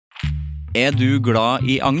du glad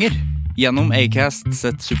I anger? Gjennom Acast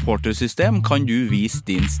sitt supportersystem kan du vise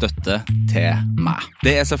din støtte til meg.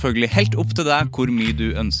 Det selvfølgelig helt opp til deg hvor mye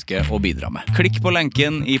du ønsker å bidra med. Klikk på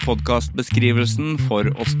lenken I podcastbeskrivelsen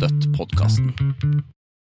for å støtte podcasten.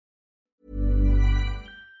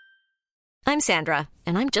 I'm Sandra,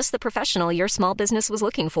 and I'm just the professional your small business was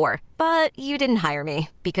looking for. But you didn't hire me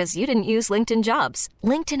because you didn't use LinkedIn Jobs.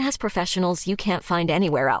 LinkedIn has professionals you can't find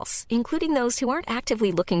anywhere else, including those who aren't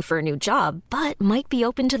actively looking for a new job, but might be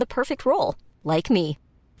open to the perfect role, like me.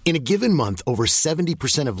 In a given month, over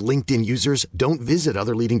 70% of LinkedIn users don't visit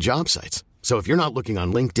other leading job sites. So if you're not looking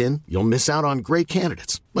on LinkedIn, you'll miss out on great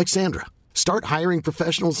candidates, like Sandra. Start hiring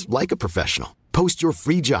professionals like a professional. Post your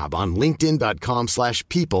free job on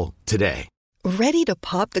linkedin.com/people today. Ready to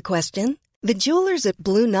pop the question? The jewelers at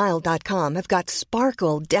BlueNile.com have got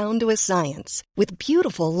sparkle down to a science with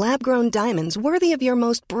beautiful lab-grown diamonds worthy of your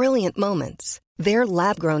most brilliant moments. Their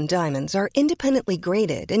lab-grown diamonds are independently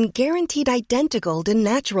graded and guaranteed identical to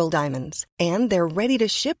natural diamonds, and they're ready to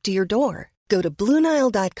ship to your door. Go to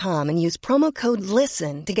BlueNile.com and use promo code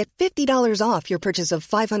LISTEN to get $50 off your purchase of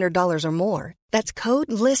 $500 or more. That's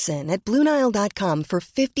code LISTEN at BlueNile.com for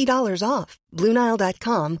 $50 off.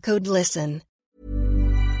 BlueNile.com, code LISTEN.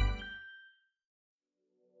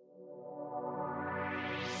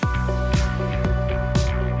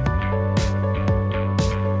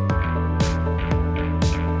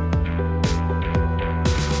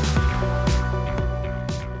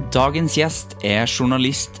 Dagens gjest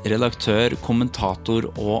journalist, redaktør, kommentator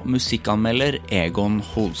og musikkanmelder Egon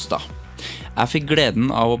Holstad. Jeg fikk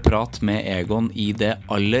gleden av å prate med Egon I det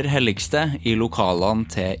aller helligste I lokalene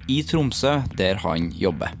til I Tromsø, der han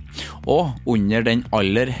jobber. Og under den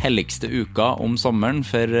aller helligste uka om sommeren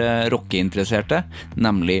for rockeinteresserte,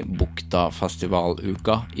 nemlig Bukta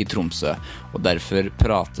festivaluka I Tromsø. Og derfor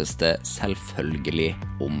prates det selvfølgelig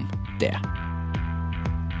om det.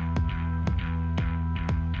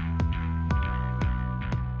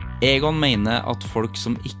 Egon mener at folk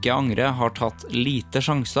som ikke angrer har tatt lite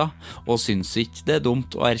sjanser, og synes ikke det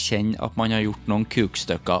dumt å erkjenne at man har gjort noen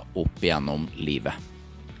kukstykker opp gjennom livet.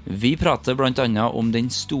 Vi prater blant annet om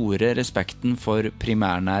den store respekten for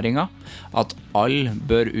primærnæringa, at alle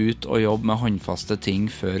bør ut og jobbe med håndfaste ting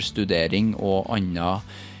før studering og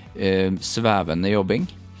annen svevende jobbing,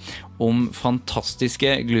 om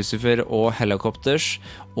fantastiske Glucifer og Helicopters,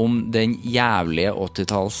 om den jævlige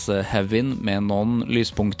 80-tals-heavyen med noen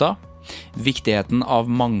lyspunkter, viktigheten av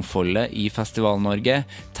mangfoldet I Festival-Norge,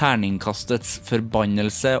 terningkastets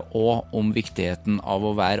forbannelse og om viktigheten av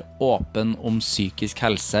å være åpen om psykisk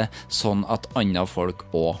helse, sånn at andre folk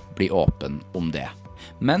også blir åpen om det.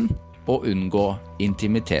 Men å unngå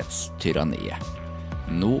intimitetstyranniet.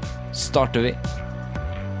 Nå starter vi.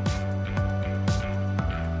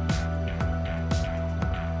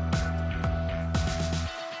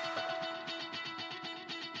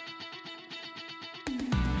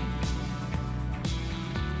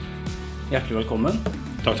 Hjertelig velkommen.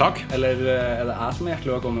 Takk. Eller det jeg som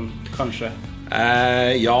hjertelig velkommen, kanskje?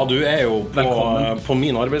 Ja, du jo på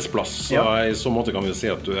min arbeidsplass, så I så måte kan vi jo si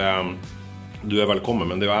at du velkommen,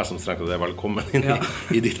 men det jo jeg som strengt at velkommen inn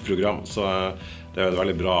I ditt program, så det jo et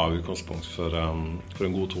veldig bra utgangspunkt for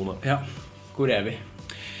en god tone. Ja, hvor vi?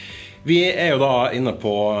 Vi jo da inne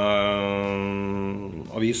på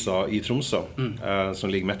avisa I Tromsø, som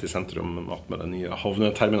ligger midt I sentrum med den nye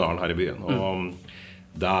havneterminalen her I byen, og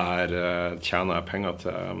der tjener jeg penger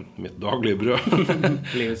til mitt daglige brød.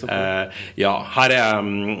 Ja, her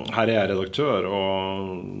jeg redaktør og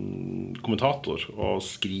kommentator og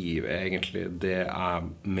skriver egentlig det jeg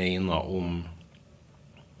mener om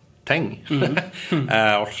ting.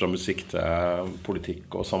 Alt fra musikk til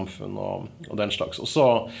politikk og samfunn og den slags. Og så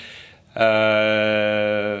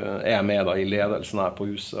jeg med da I ledelsen her på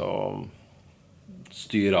huset og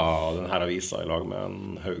styrer denne avisa I lag med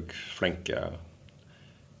en haug flinke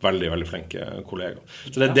veldig, veldig flinke kollegaer.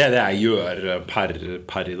 Så det jeg gjør per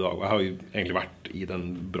I dag. Og jeg har jo egentlig vært I den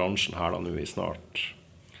bransjen her da nå I snart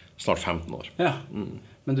 15 år. Ja,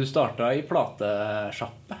 men du startet I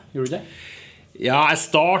platesjappe, gjorde du det? Ja, jeg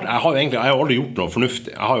har jo aldri gjort noe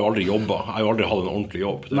fornuftig. Jeg har jo aldri jobbet. Jeg har jo aldri hatt en ordentlig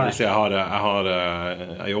jobb. Det vil si,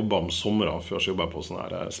 jeg jobbet om sommeren før, så jobbet jeg på sånne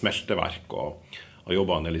her smelteverk og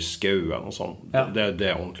jobbet en del I skauen og sånn. Ja.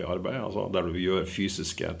 Det ordentlig arbeid, altså, der du gjør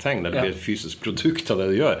fysiske ting, der det blir et fysisk produkt av det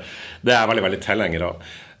du gjør. Det jeg veldig, veldig tilhenger av.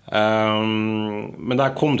 Men da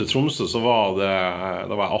jeg kom til Tromsø, så da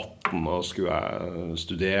var jeg 18 og skulle jeg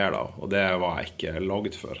studere da, og det var jeg ikke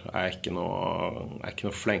laget for. Jeg ikke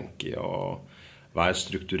noe flink I å være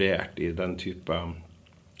strukturert I den type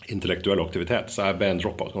intellektuell aktivitet, så jeg ble en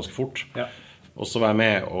dropout ganske fort. Ja. Og så var jeg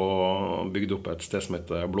med og bygde opp et sted som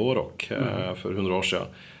heter Blårock for 100 år siden.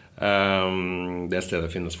 Det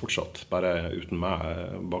stedet finnes fortsatt, bare uten meg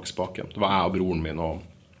bak spaken. Det var jeg og broren min og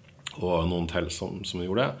noen til som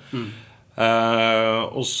gjorde det.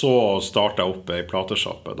 Og så startet jeg opp i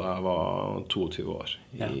platesjappe da jeg var 22 år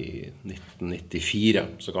i 1994.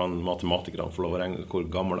 Så kan matematikerne få lov å regne hvor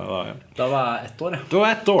gammel jeg var. Da var jeg 1 år. Du var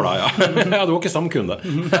 1 år da, ja. Ja, du var ikke samkunde.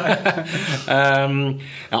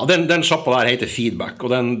 Ja, den sjappa der heter Feedback, og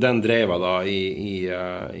den drev jeg da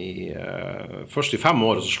først i 5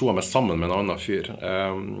 år, og så slo jeg meg sammen med en annen fyr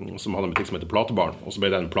som hadde en butikk som heter Platebarn, og så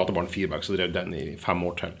ble den Platebarn Feedback, så drev den i 5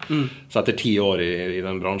 år til. Så etter 10 år i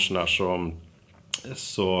den bransjen der,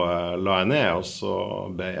 så la jeg ned, og så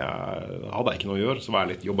hadde jeg ikke noe å gjøre, så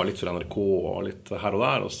jobbet litt for NRK og litt her og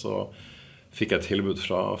der, og så fikk jeg et tilbud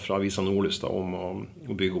fra Avisa Nordlys da, om å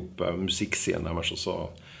bygge opp musikksiden deres, og så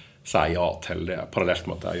sa jeg ja til det, parallelt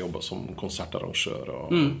med at jeg jobbet som konsertarrangør og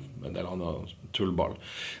en del annen tullball.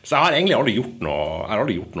 Så jeg har egentlig aldri gjort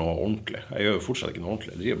noe ordentlig. Jeg gjør fortsatt ikke noe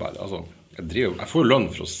ordentlig. Jeg driver bare, jeg får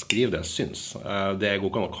lønn for å skrive det jeg synes. Det går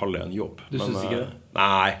ikke an å kalle det en jobb. Du synes ikke det?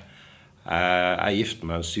 Nei. Jeg er gift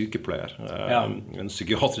med en sykepleier, en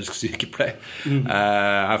psykiatrisk sykepleier.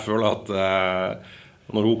 Jeg føler at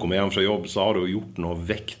når hun kommer hjem fra jobb, så har hun gjort noe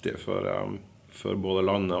viktig for både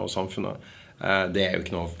landet og samfunnet. Det er jo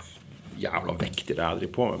ikke noe jævla viktig det jeg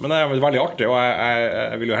driver på med. Men det er veldig artig, og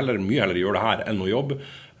jeg vil jo mye heller gjøre det her enn å jobbe.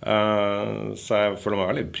 Så jeg føler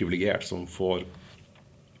meg veldig privilegert som får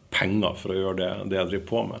penger for å gjøre det jeg driver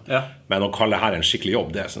på med. Men å kalle det her en skikkelig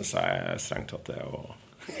jobb, det synes jeg er strengt at det er å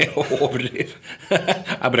overdrive.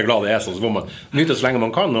 Jeg er bare glad det er sånn, så får man nyte så lenge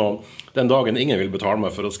man kan, og den dagen ingen vil betale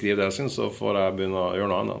meg for å skrive det jeg synes, så får jeg begynne å gjøre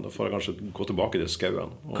noe annet. Da får jeg kanskje gå tilbake til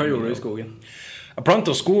skauen. Hva gjorde du i skogen? Jeg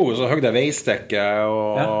plantet skog, og så høgde jeg veistekke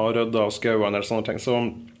og rødde av skauen eller sånne ting. Så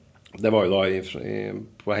det var jo da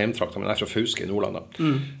på hjemtrakta, men jeg er fra Fauske i Nordland da.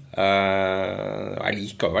 Jeg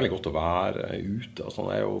liker jo veldig godt å være ute og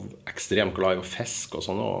sånn. Jeg er jo ekstremt glad i å fiske og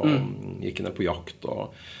sånn, og gikk ned på jakt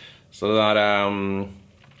så det der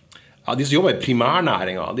ja, de som jobber i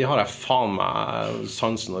primærnæringen, de har jeg faen meg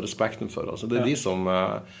sansen og respekten for. Altså, det er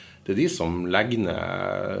de som legger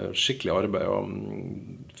ned skikkelig arbeid og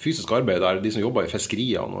fysisk arbeid der. De som jobber i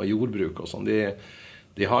fiskeriene og jordbruk og sånn,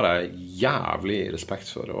 de har jeg jævlig respekt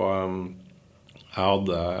for. Og jeg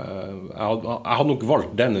hadde nok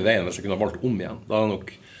valgt denne veien hvis jeg kunne valgt om igjen. Da hadde jeg nok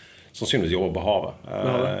sannsynligvis jobbet på havet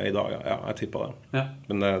i dag. Ja, jeg tipper det.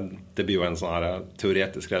 Men det blir jo en sånn her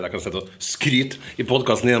teoretisk greie. Jeg kan sette og skryte i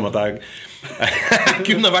podcasten din om at jeg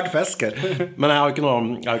kunne vært fisker. Men jeg har ikke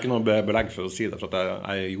noe belegg for å si det, for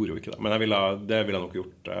at jeg gjorde jo ikke det. Men det ville jeg nok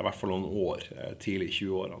gjort, i hvert fall noen år, tidlig i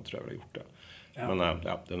 20-årene, tror jeg ville gjort det. Men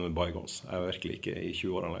ja, det er noe bygons. Jeg er virkelig ikke i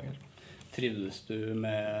 20-årene lenger. Trivdes du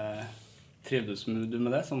med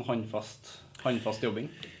det, sånn håndfast jobbing?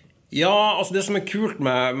 Ja, altså det som er kult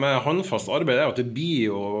med håndfast arbeid er at det blir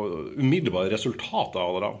jo umiddelbare resultater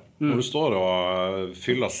av det da. Når du står og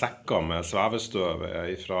fyller sekker med svevestøv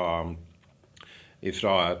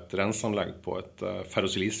ifra et renseanlegg på et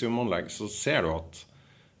ferrosilisiumanlegg, så ser du at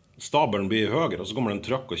stabelen blir høyere, og så kommer det en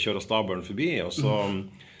trøkk og kjører stabelen forbi, og så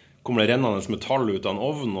kommer det rennende metall ut av en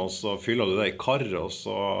ovn, og så fyller du det i karre, og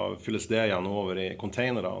så fylles det igjen over i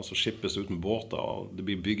containere, og så skippes det ut med båter, og det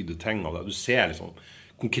blir bygd ting av det. Du ser liksom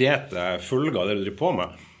konkrete følger av det du driver på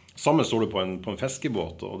med. Sammen står du på en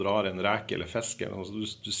fiskebåt og drar en reke eller fiske. Du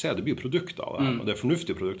ser det blir produkter av det, og det er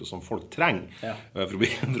fornuftige produkter som folk trenger for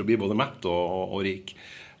å bli både mett og rik.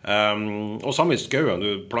 Og samme i skauen,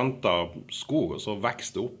 du planter skog, og så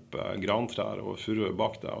vekster det opp grantrær og furue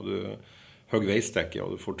bak deg, og du høy veistekke,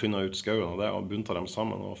 og du får tynnet ut skauen av det, og bunter dem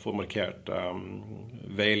sammen, og får markert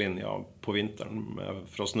veilinjer på vinteren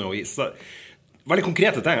fra snø og is. Så veldig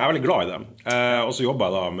konkrete ting, jeg er veldig glad i det. Og så jobber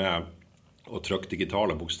jeg da med å trykke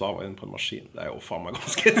digitale bokstaver inn på en maskin. Det er jo faen meg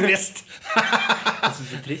ganske trist. Jeg synes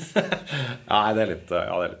det er trist. Ja, det er litt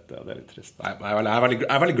trist. Jeg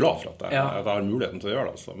er veldig glad for at jeg har muligheten til å gjøre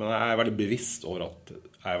det. Altså. Men jeg er veldig bevisst over at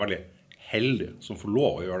jeg er veldig heldig som får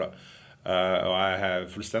lov å gjøre det. Og jeg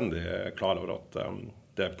er fullstendig klar over at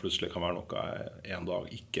det plutselig kan være noe jeg en dag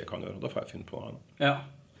ikke kan gjøre. Da får jeg finne på noe annet. Ja.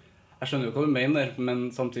 Jeg skjønner jo hva du mener, men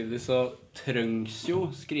samtidig så trengs jo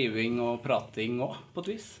skriving og prating også, på et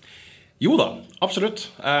vis. Jo da,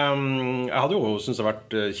 absolutt. Jeg hadde jo synes det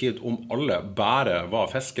vært kjipt om alle bare var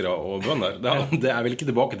fiskere og bønder. Jeg vil ikke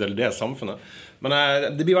tilbake til det samfunnet. Men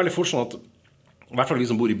det blir veldig fort sånn at, i hvert fall vi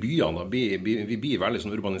som bor i byene, vi blir veldig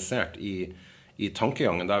sånn urbanisert i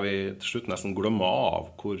tankegangen, der vi til slutt nesten glemmer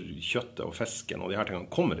av hvor kjøttet og fisken og de her tingene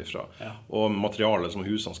kommer ifra, og materialet som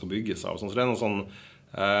husene skal bygges av. Så det er noe sånn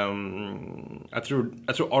Jeg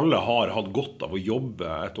tror alle har hatt godt av å jobbe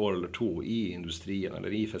et år eller to i industrien,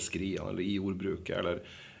 eller i fiskerien, eller i jordbruket, eller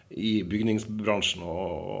i bygningsbransjen,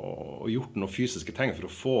 og gjort noen fysiske ting for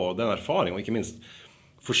å få den erfaringen, og ikke minst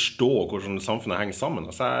forstå hvordan samfunnet henger sammen.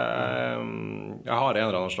 Altså jeg har en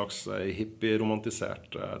eller annen slags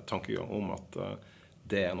hippie-romantisert tankegang om at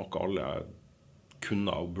det er noe alle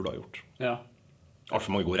kunne og burde ha gjort. Ja. Alt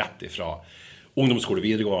for mange går rett ifra ungdomsskole,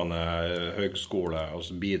 videregående, høgskole, og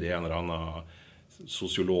så blir det en eller annen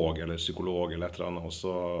sosiolog eller psykolog eller et eller annet, og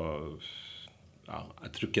så jeg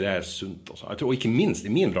tror ikke det er sunt. Altså. Jeg tror, og ikke minst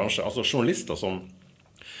i min bransje, altså journalister som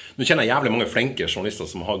nå kjenner jeg jævlig mange flinke journalister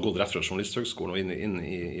som har gått rett fra journalisthøgskolen og inn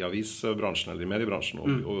i avisbransjen eller i mediebransjen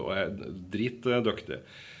og er dritdyktige.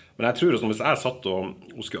 Men jeg tror at hvis jeg satt og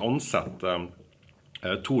skulle ansette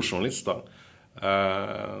 2 journalister,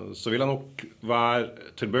 så vil jeg nok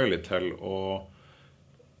være tilbøyelig til å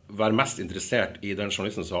være mest interessert i den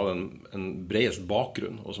journalisten som hadde en bredest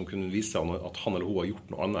bakgrunn, og som kunne vise at han eller hun har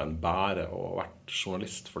gjort noe annet enn bare å vært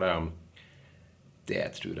journalist, for det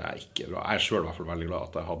tror jeg ikke er bra. Jeg er selv i hvert fall veldig glad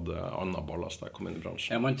at jeg hadde annen ballast da jeg kom inn i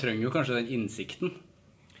bransjen. Ja, man trenger jo kanskje den innsikten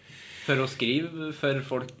for å skrive for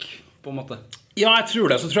folk, på en måte. Ja, jeg tror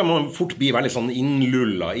det. Så tror jeg man fort blir veldig sånn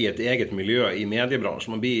innlullet i et eget miljø i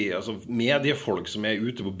mediebransjen. Man blir, altså, mediefolk som er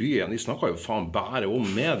ute på byen, de snakker jo faen bare om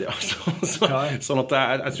media. Sånn at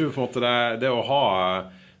jeg tror på en måte det å ha,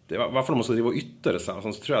 i hvert fall når man skal drive og ytre seg,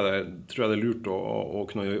 sånn, så tror jeg det er lurt å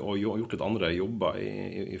kunne gjort litt andre jobber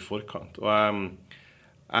i forkant. Og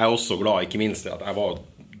jeg er også glad, ikke minst, at jeg var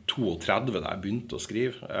 32 da jeg begynte å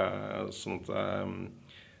skrive. Sånn at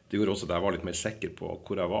det gjorde også at jeg var litt mer sikker på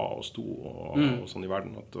hvor jeg var og sto og sånn i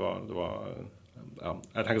verden. At det var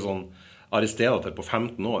jeg tenker sånn, Aristedater på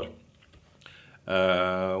 15 år,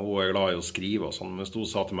 hun er glad i å skrive og sånn, mens hun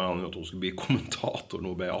sa til meg at hun skulle bli kommentator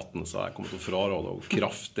når hun ble 18, så jeg kommer til å fraråde henne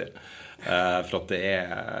kraftig, for at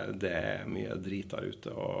det er mye drit der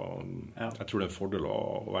ute, og jeg tror det er en fordel å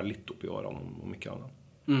være litt opp i årene, om ikke annet.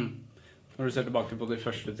 Når du ser tilbake på de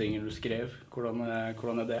første tingene du skrev,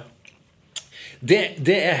 hvordan er det?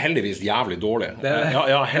 Det er heldigvis jævlig dårlig.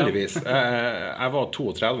 Ja, heldigvis. Jeg var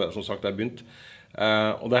 32, som sagt, da jeg begynte.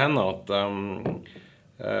 Og det hender at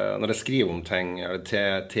når jeg skriver om ting, eller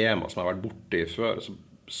tema som jeg har vært borte i før, så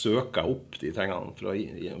søker jeg opp de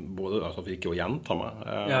tingene både for ikke å gjenta meg,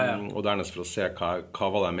 og dernest for å se hva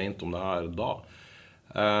var det jeg mente om det her da.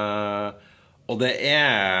 Og det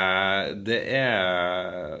er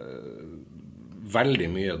veldig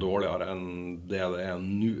mye dårligere enn det er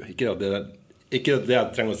nå. Ikke det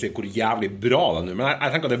jeg trenger å si hvor jævlig bra det er nå, men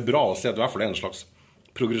jeg tenker at det er bra å se at det i hvert fall er en slags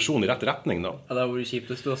progresjon i rett retning da. Ja, det har vært kjipt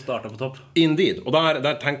hvis du har startet på topp. Indeed, og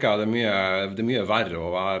der tenker jeg det er mye verre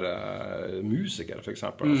å være musiker, for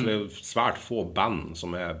eksempel. Altså, det er svært få band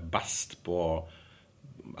som er best på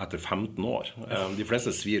etter 15 år. De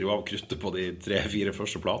fleste svir jo av kruttet på de 3-4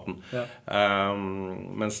 første platen.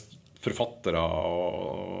 Mens forfattere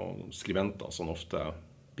og skribenter sånn ofte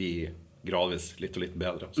blir gradvis litt og litt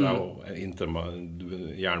bedre. Så inntil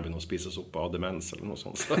hjernen begynner å spises opp av demens eller noe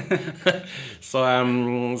sånt. Så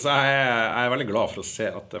jeg er veldig glad for å se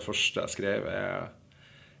at det første jeg skrev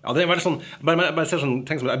det er veldig sånn, bare ser sånn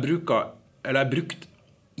ting som jeg brukt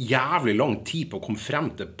jævlig lang tid på å komme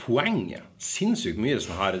frem til poenget. Sinnssykt mye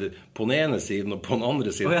sånn her på den ene siden og på den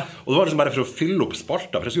andre siden. Og det var liksom bare for å fylle opp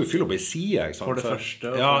spalta, for jeg skulle fylle opp en side, ikke sant? For det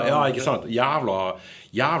første. Ja, ikke sant?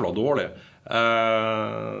 Jævla dårlig.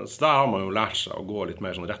 Så der har man jo lært seg å gå litt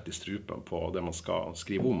mer sånn rett i strupen på det man skal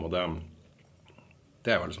skrive om, og det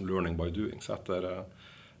er vel liksom learning by doing. Så etter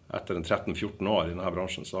en 13-14 år i denne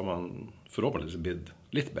bransjen så har man forhåpentligvis blitt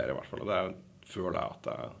litt bedre i hvert fall, og det føler jeg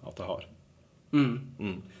at jeg har.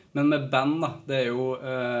 Men med band da, det er jo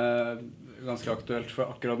ganske aktuelt, for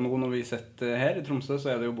akkurat nå når vi sitter her i Tromsø, så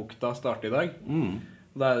er det jo Bukta start i dag.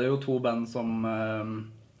 Og da er det jo 2 band som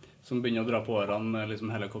begynner å dra på årene,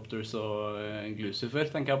 liksom Helicopters og Glucifer,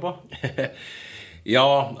 tenker jeg på. Ja,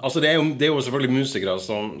 altså det er jo selvfølgelig musikere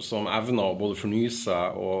som evner å både fornye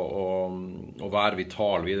seg og være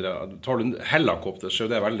vital videre. Tar du Helicopters, så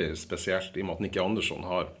er det veldig spesielt, i og med at Nicky Andersson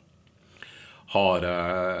har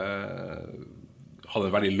hadde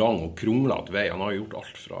en veldig lang og kronglete vei. Han har gjort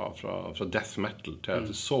alt fra death metal til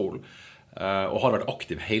soul, og har vært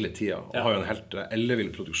aktiv hele tiden, og har jo en helt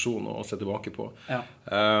ellevill produksjon å se tilbake på.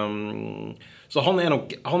 Så han er nok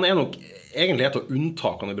egentlig et av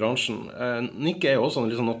unntakene i bransjen. Nick er jo også en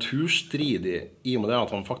litt sånn naturstridig, i og med det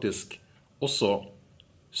at han faktisk også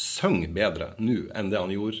sønger bedre nå enn det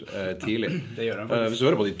han gjorde tidlig. Det gjør han faktisk. Hvis du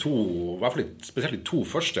hører på de 2, i hvert fall spesielt de 2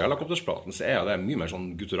 første Helicoptersplatene, så er det mye mer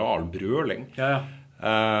sånn guttural brøling.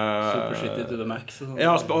 Super Shitty to the Max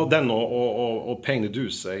Ja, og den og Pain the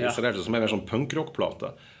Deuce isolert som mer sånn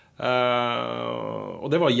punkrockplate og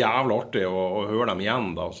det var jævlig artig å høre dem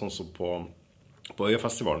igjen da, sånn som på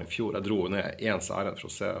Øyafestivalen i fjor. Jeg dro ned ens ærend for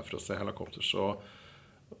å se Hellacopters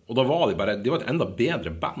og da var de var et enda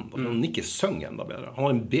bedre band han ikke søng enda bedre han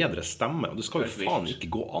har en bedre stemme og det skal jo faen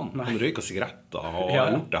ikke gå an han røyker sigaretter og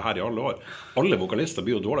har gjort det her i alle år alle vokalister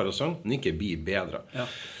blir jo dårligere å synge men ikke blir bedre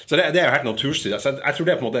så det jo helt naturstyrt så jeg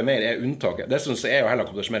tror det på en måte mer unntaket det synes jeg jo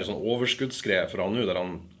Hellacopters mer sånn overskuddsgreie for han nå der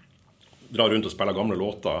han drar rundt og spiller gamle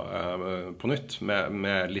låter på nytt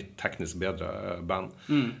med litt teknisk bedre band.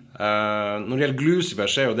 Når det gjelder Glucifer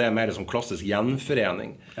så jo det mer som klassisk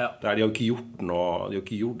gjenforening. Der de har ikke gjort noe, de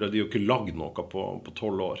har jo ikke lagd noe på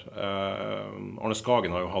 12 år. Arne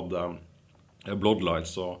Skagen har jo hatt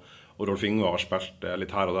Bloodlights og Rolf Ingvar har spilt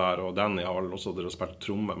litt her og der, og Danny har også spilt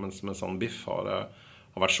tromme, mens han Biff har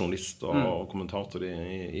vært journalist og kommentator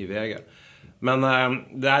i VG. Men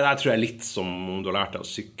jeg tror jeg litt som om du har lært deg å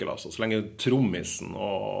sykle altså. Så lenge trommisen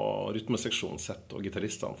og rytmeseksjonen sett og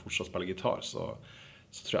gitaristene fortsatt spiller gitar så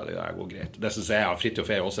tror jeg det går greit det synes jeg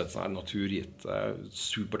Fridtjof også et sånn naturgitt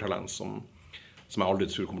supertalent som jeg aldri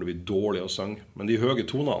tror kommer til å bli dårlig å synge men de høye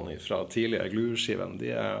tonene fra tidligere Glue-skiven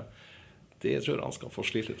de tror jeg han skal få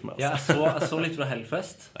slite litt med jeg så litt fra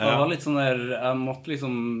Hellfest det var litt sånn der jeg måtte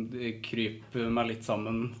liksom krype meg litt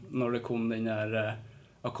sammen når det kom den der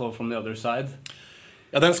A Call from the Other Side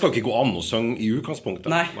Ja, den skal ikke gå an å synge i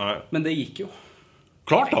utgangspunktet Nei, men det gikk jo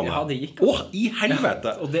Klart han Ja, det gikk i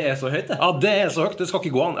helvete Og det så høyt det Ja, det så høyt, det skal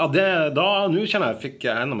ikke gå an nå kjenner jeg fikk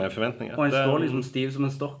enda mer forventninger Og han står liksom stiv som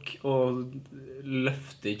en stokk Og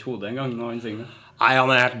løfter ikke hodet en gang når han synger Nei,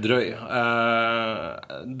 han helt drøy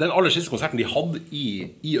Den aller siste konserten de hadde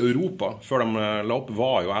i Europa Før de la opp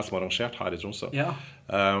var jo jeg som arrangert her i Tromsø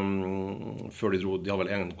før de dro, de hadde vel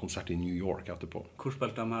en konsert i New York etterpå Hvor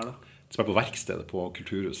spilte de her da? De spilte på Verkstedet på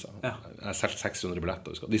Kulturhuset Jeg solgte 600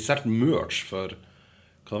 billetter De solgte merch for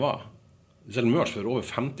hva det var? De solgte merch for over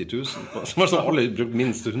 50 000 som var sånn alle brukte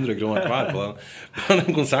minst 100 kroner hver på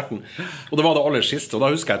den konserten og det var det aller siste og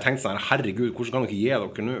da husker jeg tenkte sånn herregud, hvordan kan dere gi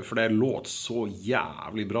dere nå for det låt så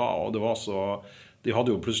jævlig bra og det var så de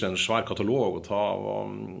hadde jo plutselig en svær katalog å ta av,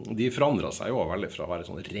 og de forandret seg jo veldig fra å være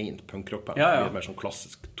sånn rent punkrockband til mer sånn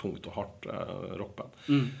klassisk, tungt og hardt rockband.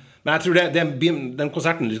 Men jeg tror den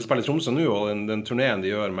konserten de skal spille i Tromsø nå, og den turneen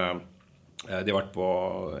de gjør med de har vært på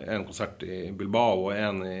en konsert i Bilbao og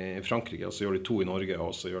en i Frankrike, og så gjør de 2 i Norge,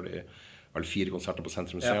 og så gjør de vel 4 konserter på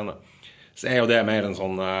Sentrum Scene. Så jo det mer en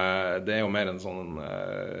sånn det jo mer en sånn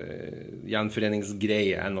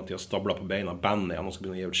gjenforeningsgreie enn at de har stablet på beina bandet igjen og skal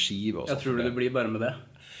begynne å gi ut skive og sånt. Jeg tror det blir bare med det.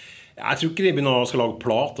 Jeg tror ikke de begynner å skal lage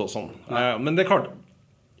plate og sånn. Men det klart,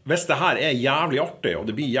 hvis det her jævlig artig og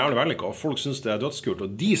det blir jævlig vellykket og folk synes det dødskult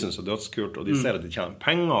og de synes det sterkt og de ser at de tjener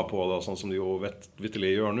penger på det sånn som de jo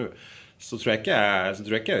vitterlig gjør nå så tror jeg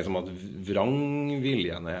ikke liksom at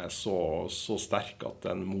vrangviljen så sterk at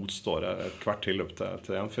den motstår et hvert tilløp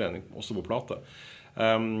til gjenforening også på plate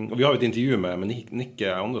og vi har jo et intervju med Nick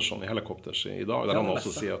Andersson i Hellacopters i dag der han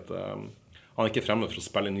også sier at han ikke fremmed for å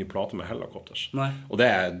spille en ny plate med Hellacopters og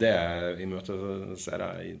det i møte ser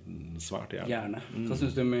jeg svært gjerne Hva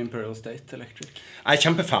synes du med Imperial State Electric? Jeg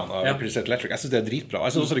kjempefan av Imperial State Electric jeg synes det dritbra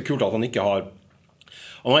jeg synes også det kult at han ikke har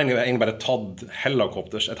han har egentlig bare tatt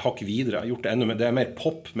Hellacopters et hakk videre gjort det enda mer, det mer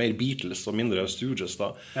pop, mer Beatles og mindre Stooges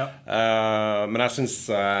da men jeg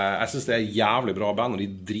synes det jævlig bra band og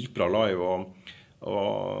de dritbra live og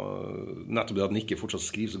nettopp det at Nicky fortsatt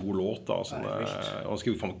skriver så gode låter og sånn, og han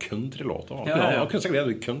skriver faen countrylåter han kunne sikkert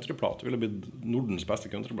gjøre det countryplate det ville blitt Nordens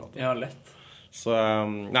beste countryplate lett så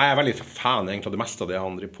nei, jeg veldig fan egentlig av det meste av det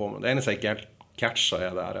han driver på med det eneste jeg ikke helt catcha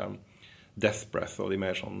det der Death Breath og de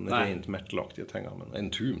mer sånn rent metal-aktige tingene men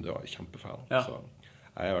Entomb, det var jeg kjempefan så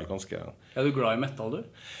jeg vel ganske du glad i metal, du?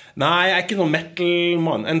 Nei, jeg ikke noen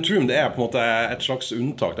metal-mann Entomb, det på en måte et slags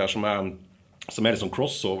unntak der som litt sånn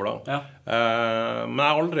crossover da men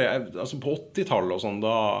jeg aldri altså på 80-tallet og sånn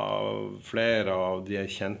da flere av de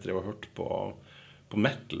jeg kjente jeg har hørt på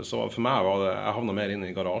metal så for meg var det jeg havnet mer inn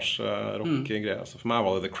i garasje-rock-greier så for meg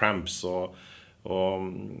var det The Cramps og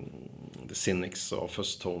The Cynics og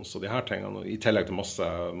Fuzz Tones og de her tingene i tillegg til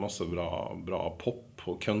masse bra pop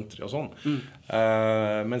og country og sånn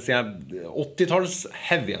mens 80-talls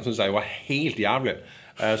heavy synes jeg var helt jævlig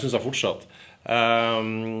synes jeg fortsatt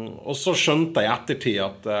og så skjønte jeg i ettertid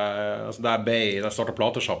at altså da jeg startet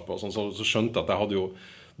platesjapp og sånn, så skjønte jeg at jeg hadde jo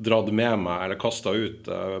dratt med meg eller kastet ut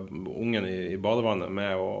ungen i badevannet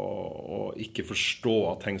med å ikke forstå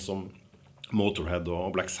at ting som Motorhead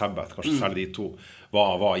og Black Sabbath kanskje særlig de to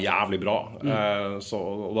var jævlig bra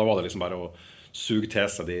og da var det liksom bare å suge til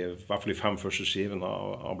seg I hvert fall de 5 første skivene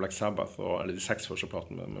av Black Sabbath, eller de 6 første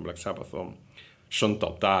platene med Black Sabbath, og skjønte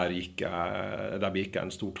at der gikk jeg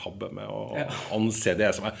en stor tabbe med å anse det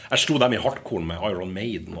som jeg slo dem I hardcore med Iron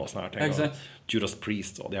Maiden og sånne her ting, og Judas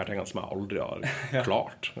Priest og de her tingene som jeg aldri har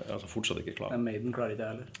klart, altså fortsatt ikke klart. Maiden klarer ikke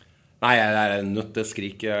jeg heller. Nei, det en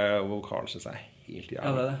nøtteskrike-vokal, synes jeg. Helt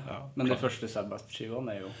jævlig. Ja, men de første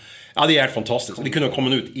Sabbath-skivene jo... Ja, de helt fantastiske. De kunne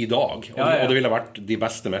kommet ut I dag, og det ville vært de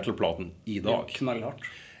beste metal-platene I dag. Ja, knallhardt.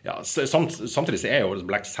 Ja, samtidig så jo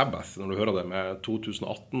Black Sabbath, når du hører det med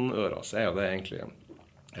 2018-øra, så jo det egentlig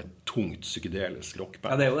et tungt psykedelisk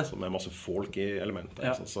rockband, med masse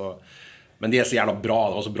folk-elementer. Men de så jævla bra,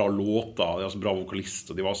 det var så bra låter, de var så bra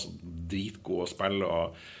vokalister, de var så dritgode å spille,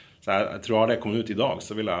 så jeg tror det kom ut I dag,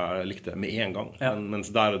 så ville jeg likt det med en gang. Mens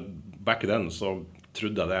der, back then, så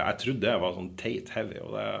trodde jeg det var sånn Tate-heavy.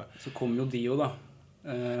 Så kom jo Dio da.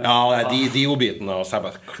 Ja, Dio-biten av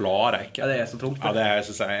Sabbath klarer jeg ikke. Ja, det så tungt. Ja, det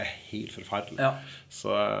synes jeg helt forferdelig.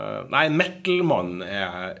 Så, nei, metal-mann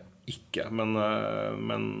jeg ikke,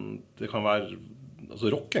 men det kan være,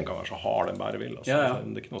 altså rocken kan være så hard den bare vil. Altså.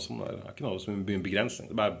 Det ikke noe sånn der, ikke noe som en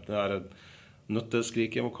begrensning. Det der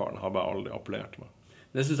nøtteskrike-vokalen har bare aldri appellert med.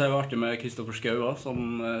 Det synes jeg var artig med Kristoffer Schau også, som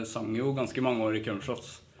sang jo ganske mange år I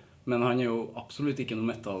Cumshots. Men han jo absolutt ikke noen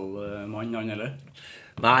metal-mann, han heller.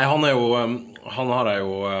 Nei, han har jeg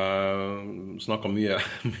jo snakket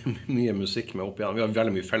mye musikk med opp igjen. Vi har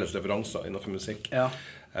veldig mye felles referanser innenfor musikk.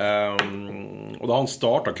 Og da han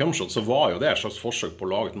startet Cumshot, så var jo det et slags forsøk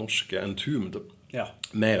på å lage et norsk Entombed.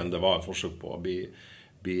 Mer enn det var et forsøk på å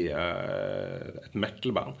bli et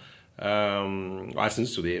metal-band. Og jeg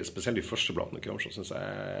synes jo spesielt de første platene Cumshot synes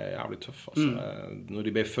jeg jævlig tøff altså. Når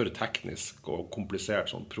de ble for teknisk og komplisert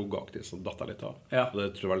sånn progaktig så datt jeg litt av og det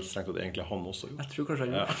tror jeg vel strengt at det egentlig han også gjorde. Jeg tror kanskje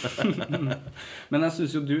han gjorde Men jeg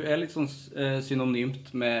synes jo du litt sånn synonymt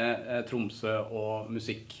med Tromsø og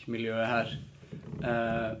musikkmiljøet her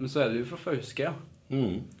men så du jo fra Fauske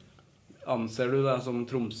Anser du deg som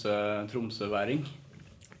Tromsøværing?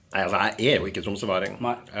 Nei, altså, jeg jo ikke tromsøværing.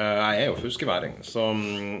 Jeg jo fuskeværing. Så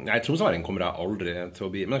tromsøværing kommer jeg aldri til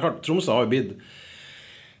å bli. Men klart, Tromsø har jo blitt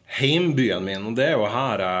heimbyen min, og det jo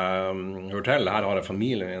her jeg hører til. Her har jeg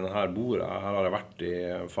familien min, her bor jeg. Her har jeg vært I,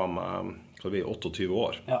 faen meg, 28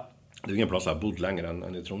 år. Det jo ingen plass jeg har bodd lenger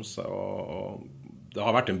enn I Tromsø, og det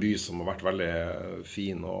har vært en by som har vært veldig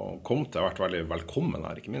fin og kommet. Jeg har vært veldig velkommen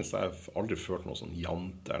her, ikke minst. Jeg har aldri følt noe sånn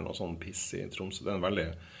jant eller noe sånn piss I Tromsø.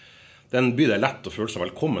 Det en by det lett å føle seg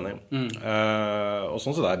velkommen I. Og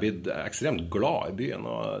sånn så jeg blitt ekstremt glad I byen,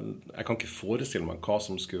 og jeg kan ikke forestille meg hva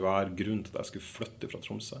som skulle være grunnen til at jeg skulle flytte fra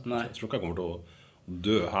Tromsø. Jeg tror ikke jeg kommer til å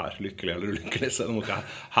dø her, lykkelig eller ulykkelig, så det noe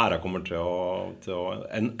her jeg kommer til å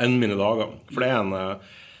ende mine dager. For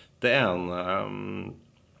det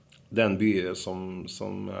en by som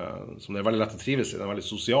det veldig lett å trives I, det en veldig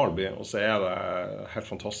sosial by, og så det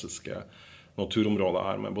helt fantastiske naturområder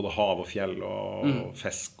her med både hav og fjell og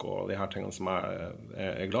fisk og de her tingene som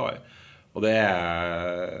jeg glad I. Og det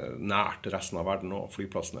nært resten av verden nå.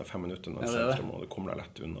 Flyplassen 5 minutter unna sentrum, og det kommer deg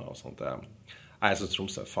lett unna og sånt. Jeg synes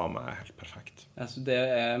Tromsø faen meg helt perfekt. Altså, det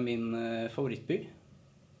min favorittby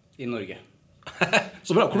I Norge.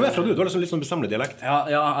 Så bra. Hvor fra du? Du har litt sånn bestemmelig dialekt.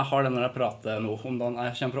 Ja, jeg har det når jeg prater nå om dagen.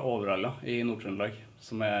 Jeg kommer fra Overhalla I Nord-Trøndelag,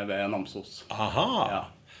 som ved Namsos. Aha! Ja.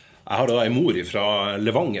 Jeg har da en mor fra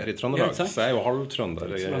Levanger I Trøndelag, så jeg jo halvtrønder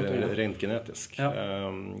rent genetisk. Og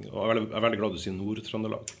jeg veldig glad du sier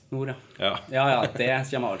Nord-Trøndelag. Nord, ja. Ja, det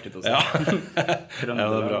kommer jeg alltid til å si.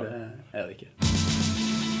 Trøndelag, det det ikke.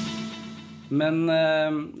 Men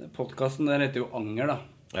podcasten der heter jo Anger, da.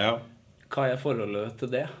 Ja. Hva forholdet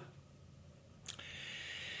til det?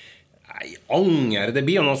 Nei, Anger, det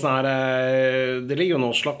blir jo noe sånn her... Det ligger jo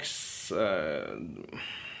noe slags...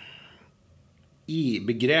 I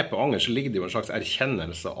begrepet anger så ligger det jo en slags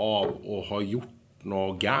erkjennelse av å ha gjort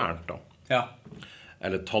noe gærent da.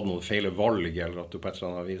 Eller tatt noen feile valg, eller at du på et eller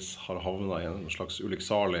annet vis har havnet I en slags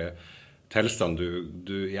ulykksalig tilstand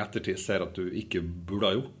du I ettertid ser at du ikke burde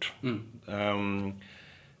ha gjort.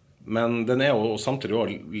 Men den jo samtidig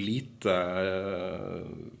også lite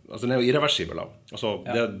altså den jo irreversibel da. Altså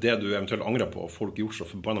det du eventuelt angrer på folk gjort så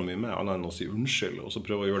forbannet mye med annet enn å si unnskyld og så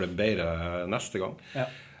prøve å gjøre det bedre neste gang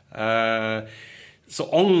så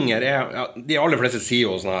anger de aller fleste sier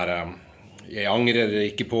jo sånn her jeg angrer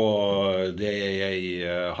ikke på det jeg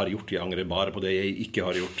har gjort, jeg angrer bare på det jeg ikke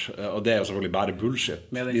har gjort og det jo selvfølgelig bare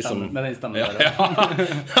bullshit med den stemmen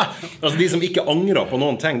altså de som ikke angrer på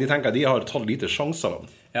noen ting de tenker at de har tatt lite sjanser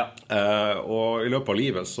og I løpet av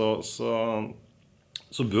livet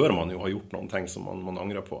så bør man jo ha gjort noen ting som man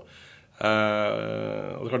angrer på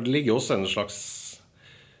og det ligger også en slags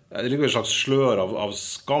det ligger en slags slør av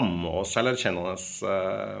skam og selverkjennende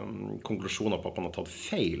konklusjoner på at man har tatt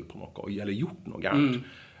feil på noe, eller gjort noe gærent.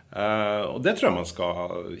 Og det tror jeg man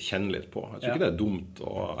skal kjenne litt på. Jeg tror ikke det dumt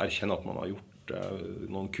å erkjenne at man har gjort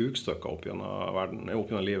noen kukstykker opp gjennom verden,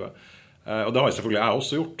 opp gjennom livet. Og det har selvfølgelig jeg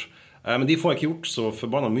også gjort. Men de får ikke gjort så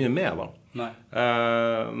forbannet mye med, da.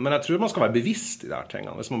 Men jeg tror man skal være bevisst i de her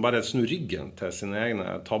tingene. Hvis man bare snur ryggen til sine egne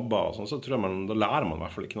tabber, og sånn, så tror jeg da lærer man i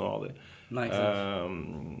hvert fall ikke noe av dem.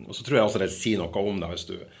 Og så tror jeg også det sier noe om det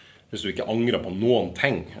hvis du ikke angrer på noen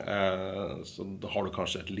ting, så har du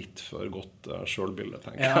kanskje et litt for godt selvbilde,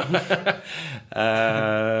 tenker jeg.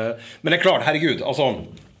 Men det er klart, herregud, altså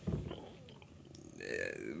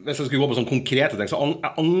hvis jeg skulle gå på sånne konkrete ting, så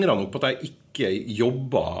jeg angrer nok på at jeg ikke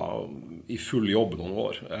jobbet i full jobb noen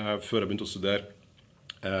år før jeg begynte å studere.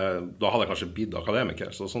 Da hadde jeg kanskje blitt akademiker,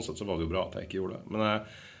 så sånn sett så var det jo bra at jeg ikke gjorde det. Men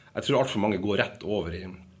jeg tror alt for mange går rett over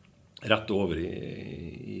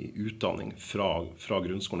i utdanning fra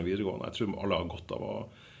grunnskolen og videregående. Jeg tror alle har godt av å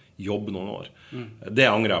jobbe noen år. Det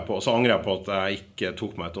angrer jeg på. Og så angrer jeg på at jeg ikke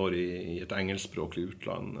tok meg et år i et engelskspråklig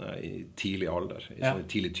utland i tidlig alder, i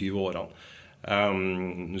tidlig 20-årene.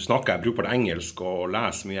 Nå snakker jeg brukbart engelsk og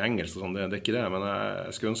leser mye engelsk og sånn, det er ikke det, men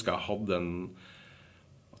jeg skulle ønske jeg hadde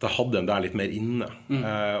den der litt mer inne,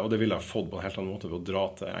 og det ville jeg fått på en helt annen måte ved å dra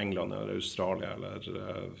til England eller Australia eller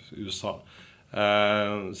USA.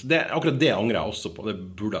 Så akkurat det angrer jeg også på. Det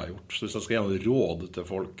burde jeg gjort. Så hvis jeg skal gi noe råd til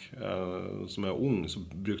folk som er unge, så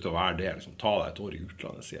bruk det å være det liksom, ta deg et år i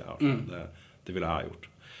utlandet, sier jeg. Det ville jeg gjort.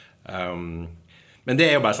 Men det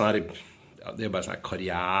er jo bare sånn her, det er jo bare sånn her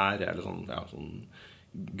karriere eller sånn, sånn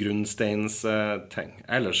grunnsteinsting.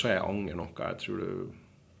 Ellers så er anger noe jeg tror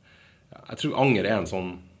anger er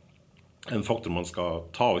en faktor man skal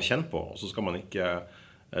ta og kjenne på, og så skal man ikke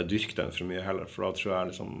dyrke den for mye heller, for da tror jeg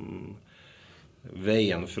liksom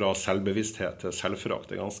veien fra selvbevissthet til selvforakt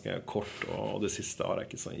er ganske kort, og det siste har jeg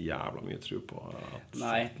ikke så jævla mye tro på at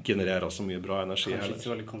genererer så mye bra energi kanskje heller. Ikke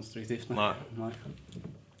så veldig konstruktivt. Nei.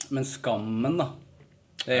 Men skammen da,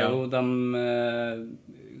 det er jo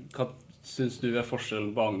hva synes du er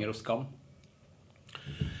forskjellen på anger og skam?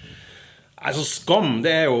 Altså skam, det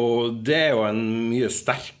er jo en mye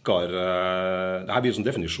sterkere det her blir jo sånn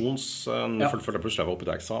definisjons følte jeg plutselig jeg var oppe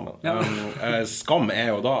til eksamen skam er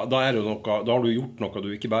jo da er det jo noe, da har du gjort noe du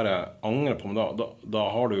ikke bare angrer på, men da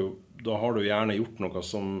har du gjerne gjort noe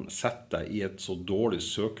som setter deg i et så dårlig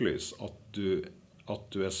søkelys at du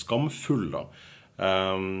er skamfull da.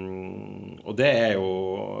 Og det er jo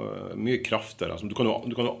mye kraftigere altså, du kan jo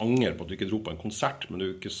angre på at du ikke dro på en konsert, men du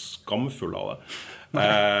er ikke skamfull av det.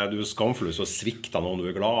 Du er skamfull hvis du har sviktet noen du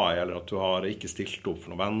er glad i, eller at du har ikke stilt opp for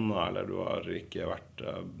noen venner, eller du har ikke vært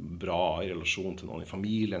bra i relasjon til noen i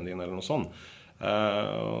familien din eller noe sånt.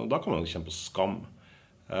 Da kan man jo kjenne på skam.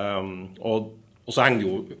 Og så henger det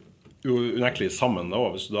jo unektelig sammen da,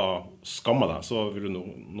 hvis du da skammer deg, så vil du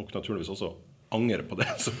nok naturligvis også angre på det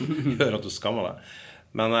som gjør at du skammer deg.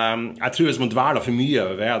 Men jeg tror hvis man dveler for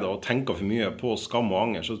mye ved det og tenker for mye på skam og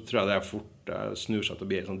anger, så tror jeg det fort snur seg til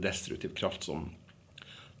å bli en sånn destruktiv kraft som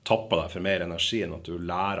tapper deg for mer energi enn at du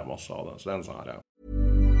lærer masse av det. Så det en sånn her,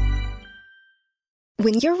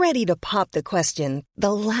 When you're ready to pop the question,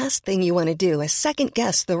 the last thing you want to do is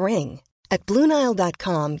second-guess the ring. At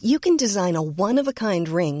BlueNile.com, you can design a one-of-a-kind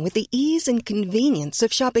ring with the ease and convenience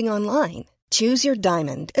of shopping online. Choose your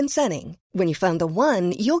diamond and setting. When you find the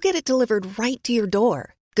one, you'll get it delivered right to your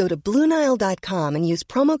door. Go to BlueNile.com and use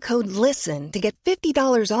promo code LISTEN to get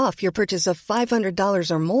 $50 off your purchase of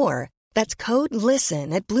 $500 or more. That's code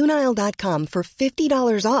LISTEN at BlueNile.com for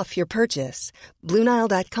 $50 off your purchase.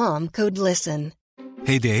 BlueNile.com, code LISTEN.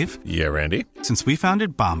 Hey, Dave. Yeah, Randy. Since we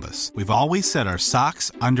founded Bombas, we've always said our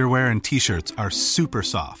socks, underwear, and T-shirts are super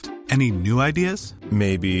soft. Any new ideas?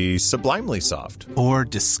 Maybe sublimely soft. Or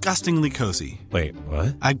disgustingly cozy. Wait,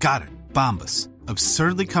 what? I got it. Bombas.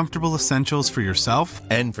 Absurdly comfortable essentials for yourself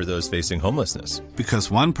and for those facing homelessness. Because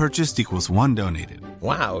one purchased equals one donated.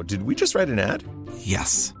 Wow, did we just write an ad?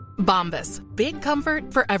 Yes. Bombas. Big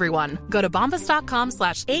comfort for everyone. Go to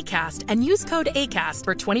bombas.com/ACAST and use code ACAST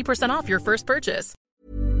for 20% off your first purchase.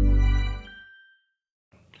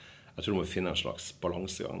 Jeg tror vi må finne en slags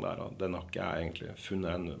balansegang der, og den har ikke jeg egentlig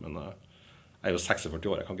funnet ennå, men jeg er jo 46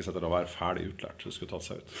 år, jeg kan ikke sette det å være ferdig utlært, det skulle tatt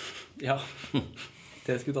seg ut. Ja,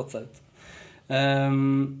 det skulle tatt seg ut.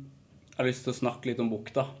 Jeg har lyst til å snakke litt om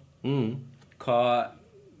bukta.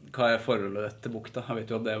 Hva er forholdet ditt til bukta? Jeg vet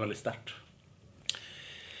jo at det er veldig sterkt.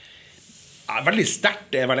 Veldig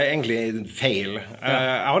sterkt vel egentlig feil.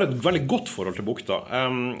 Jeg har et veldig godt forhold til Bukta.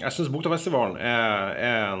 Jeg synes Buktafestivalen er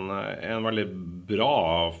en veldig bra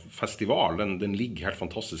festival. Den ligger helt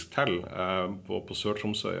fantastisk til på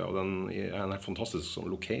Sør-Tromsøya, og den er en helt fantastisk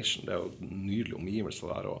location. Det jo nydelige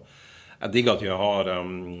omgivelser der, og jeg digger at vi har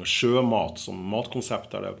sjømat som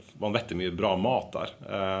matkonsept, der det vanvittig mye bra mat der.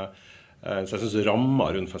 Så jeg synes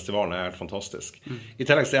ramma rundt festivalen helt fantastisk. I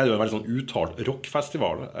tillegg så det jo en veldig sånn uttalt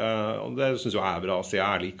rockfestival, og det synes jo jeg bra, så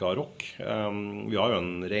jeg liker rock. Vi har jo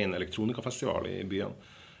en ren elektronikafestival i byen,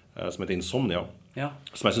 som heter Insomnia,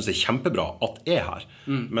 som jeg synes kjempebra at her.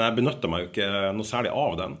 Men jeg benytter meg jo ikke noe særlig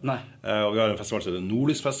av den. Og vi har en festival som heter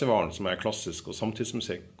Nordlysfestivalen, som klassisk og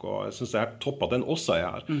samtidsmusikk, og jeg synes det topp at den også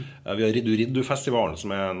her. Vi har Riddu-festivalen,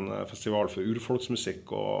 som en festival for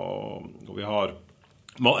urfolksmusikk, og vi har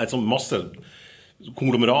et sånn masse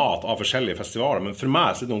konglomerat av forskjellige festivaler, men for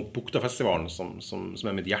meg så det nok Buktafestivalen som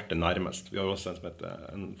mitt hjerte nærmest. Vi har jo også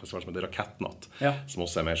en festival som heter Rakettnatt, som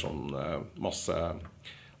også mer sånn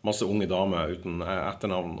masse unge damer uten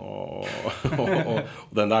etternavn og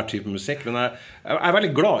den der type musikk. Men jeg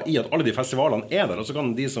veldig glad i at alle de festivalene der, og så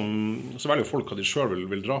kan så velger folk hva de selv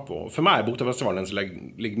vil dra på. For meg Buktafestivalen den som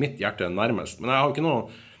ligger mitt hjerte nærmest, men jeg har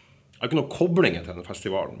ikke noen koblinger til den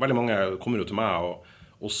festivalen. Veldig mange kommer jo til meg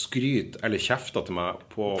og skryter eller kjefter til meg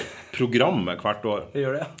på programmet hvert år.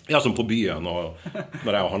 Gjør det? Ja, som på byen, og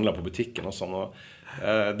når jeg handler på butikken og sånn. Og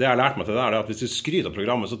det jeg har lært meg til det at hvis du skryter av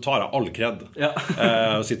programmet, så tar jeg all kred.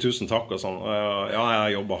 Og sier tusen takk og sånn. Ja,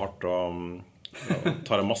 jeg jobber hardt og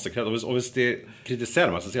tar masse kred. Og hvis de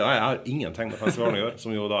kritiserer meg, så sier jeg har ingenting med festivalen å gjøre,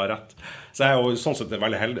 som jo da rett. Så jeg jo sånn sett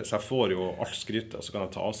veldig heldig, så jeg får jo alt skrytet, og så kan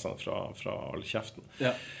jeg ta avstand fra all kjeften.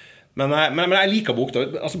 Men jeg liker Bukta.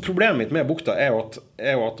 Altså, problemet mitt med Bukta jo at,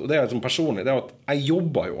 og det sånn personlig, det jo at jeg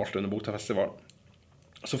jobber jo alltid under Buktafestivalen.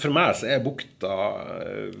 Så for meg så Bukta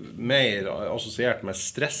mer assosiert med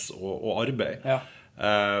stress og arbeid.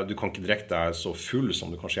 Du kan ikke direkte så full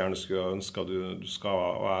som du kanskje gjerne skulle ønske. Du skal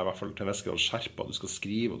være i hvert fall til en viss grad skjerpa. Du skal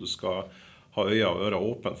skrive, og du skal ha øya og øra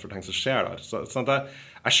åpne for ting som skjer der. Så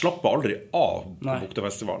jeg slapper aldri av på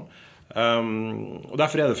Buktafestivalen. Og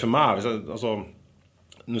derfor det for meg,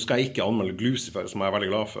 nå skal jeg ikke anmelde Glucifer, som jeg veldig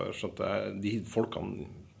glad for, så at de folkene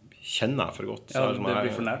kjenner jeg for godt. Så det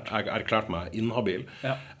blir for nært. Jeg erklært meg inhabil.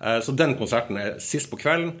 Så den konserten sist på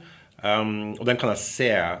kvelden, og den kan jeg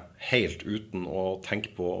se helt uten å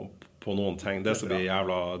tenke på noen ting. Det som blir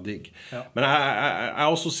jævla digg. Men jeg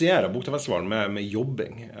assosierer Buktafestivalen med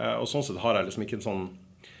jobbing, og sånn sett har jeg liksom ikke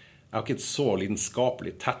jeg har ikke et så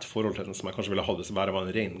lidenskapelig tett forhold til den som jeg kanskje ville ha hvis jeg bare var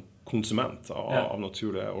en ren konsument av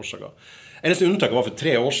naturlige årsaker. Eneste unntaket var for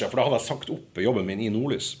 3 år siden, for da hadde jeg sagt opp jobben min i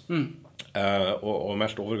Nordlys og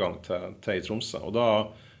meldt overgang til i Tromsø. Og da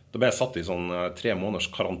ble jeg satt i sånn 3 måneders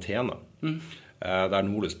karantene, der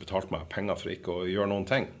Nordlys betalte meg penger for ikke å gjøre noen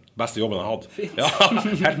ting. Beste jobben jeg hadde. Ja,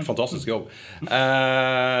 helt fantastisk jobb.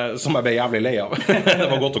 Som jeg ble jævlig lei av. Det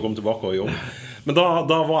var godt å komme tilbake og jobbe. Men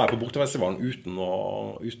da var jeg på Buktafestivalen uten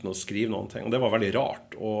å skrive noen ting. Og det var veldig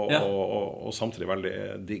rart, og samtidig veldig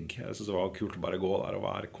digg. Jeg synes det var kult å bare gå der og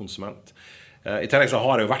være konsument. I tillegg så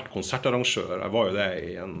har jeg jo vært konsertarrangør. Jeg var jo det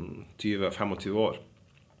i 20-25 år.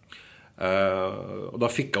 Og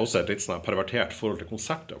da fikk jeg også et litt sånn pervertert forhold til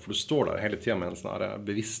konserter, for du står der hele tiden med en sånn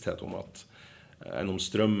bevissthet om at om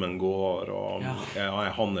strømmen går, og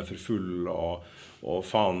han for full, og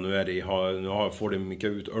faen, nå får de ikke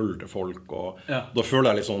ut øl til folk, og da føler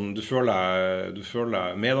jeg litt sånn, du føler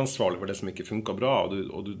deg medansvarlig for det som ikke funket bra, og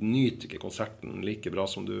du nyter ikke konserten like bra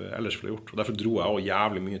som du ellers ville gjort, og derfor dro jeg også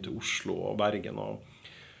jævlig mye til Oslo og Bergen, og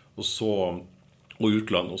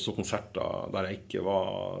utland, og så konserter der jeg ikke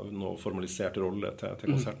var noe formalisert rolle til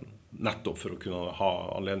konserten, nettopp for å kunne ha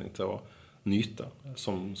anledning til å nyte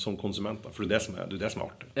som konsumenter, for det er det som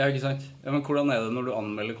artig. Ja, ikke sant? Ja, men hvordan det når du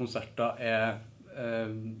anmelder konserter?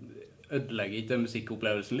 Ødelegger ikke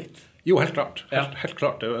musikkopplevelsen litt? Jo, helt klart. Helt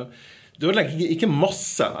klart. Det ødelegger ikke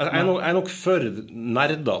masse. Jeg er nok for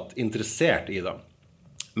nerdat interessert i det.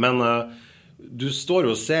 Men du står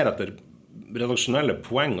jo og ser etter redaksjonelle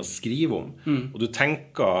poeng å skrive om, og du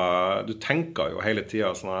tenker jo hele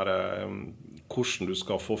tiden sånn her hvordan du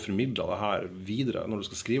skal få formidlet det her videre når du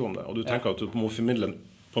skal skrive om det, og du tenker at du må formidle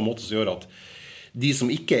på en måte som gjør at de som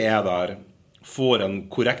ikke der får en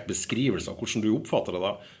korrekt beskrivelse av hvordan du oppfatter det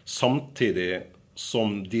da, samtidig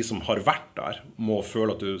som de som har vært der må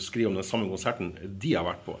føle at du skriver om den samme konserten de har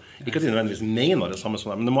vært på. Ikke at de nødvendigvis mener det samme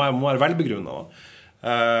som det, men det må være velbegrunnet da.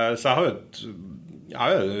 Så jeg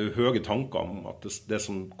har jo høye tanker om at det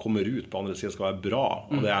som kommer ut på andre siden skal være bra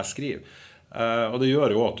av det jeg skriver. Og det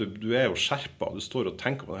gjør jo at du jo skjerpet, du står og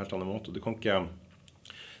tenker på en helt annen måte. Du kan ikke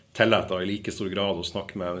tillater I like stor grad å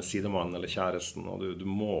snakke med en sidemann eller kjæresten, og du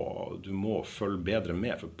må følge bedre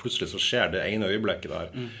med, for plutselig så skjer det ene øyeblikket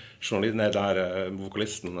der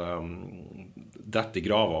vokalisten dett I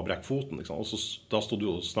grava og brekk foten, liksom. Og så, da stod du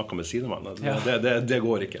og snakket med sidemannen. Det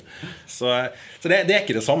går ikke. Så det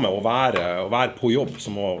ikke det samme å være på jobb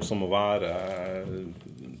som å være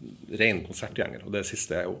ren konsertgjenger, og det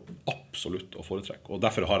siste jo absolutt å foretrekke. Og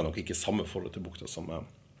derfor har jeg nok ikke samme forhold til Bukta som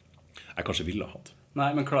jeg kanskje ville hatt.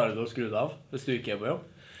 Nei, men klarer du å skru det av hvis du ikke på jobb?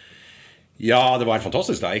 Ja, det var helt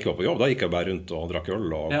fantastisk da jeg ikke var på jobb. Da gikk jeg bare rundt og drakk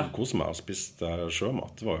øl og koste meg og spiste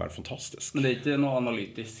sjømat. Det var jo helt fantastisk. Men det ikke noe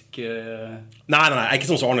analytisk... Nei, ikke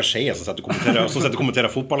sånn som Arne Skeie som setter og kommenterer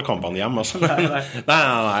fotballkampene hjemme. Altså.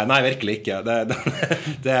 Nei, virkelig ikke.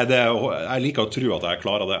 Jeg liker å tro at jeg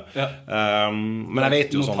klarer det. Men jeg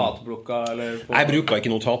vet jo sånn... Notatblokka, eller... Jeg bruker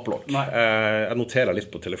ikke notatblokk. Jeg noterer litt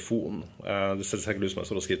på telefonen. Det ser sikkert ut som jeg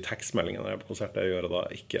står og skriver tekstmeldinger når jeg er på konsert. Jeg gjør det da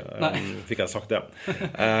ikke. Fikk jeg sagt det.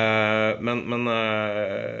 Men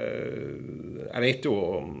jeg vet jo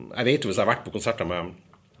hvis jeg har vært på konserter med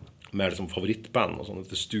liksom favorittband og sånn,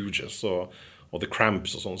 The Stooges og The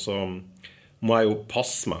Cramps og sånn, så må jeg jo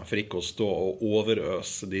passe meg for ikke å stå og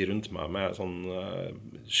overøse de rundt meg med sånn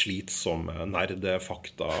slitsomme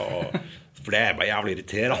nerdefakta for det bare jævlig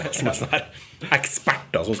irriterende som sånne her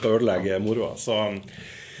eksperter som skal ødelegge moroa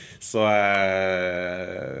så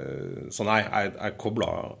nei, jeg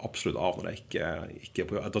kobler absolutt av når jeg ikke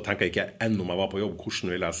på jobb. Da tenker jeg ikke enn om jeg var på jobb,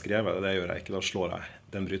 hvordan ville jeg skrevet det gjør jeg ikke, da slår jeg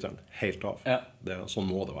den bryteren helt av. Sånn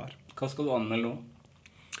må det være. Hva skal du anmelde nå?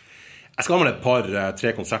 Jeg skal anmelde et par-tre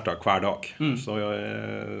konserter hver dag. Så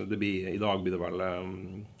I dag blir det vel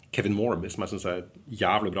Kevin Morby, som jeg synes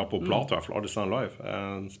jævlig bra på plate, I hvert fall aldri sett live.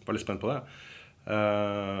 Jeg veldig spent på det.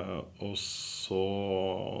 Og så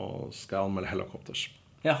skal jeg anmelde Helicopters.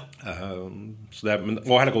 Så det, men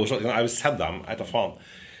Helicopters, jeg har jo sett dem etter faen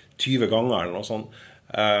 20 ganger eller noe sånt,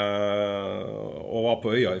 og var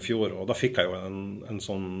på Øya I fjor, og da fikk jeg jo en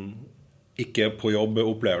sånn ikke på jobb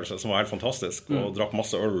opplevelse som var helt fantastisk, og drakk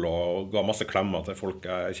masse øl og ga masse klemmer til folk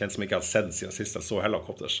jeg kjente som ikke hadde sett siden sist jeg så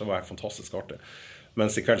Helicopters. Det var helt fantastisk artig,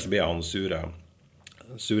 mens I kveld så blir jeg han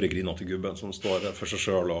sure grinete gubben som står for seg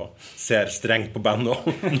selv og ser strengt på bandet og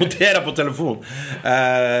noterer på telefon.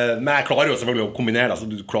 Men jeg klarer jo selvfølgelig å kombinere, altså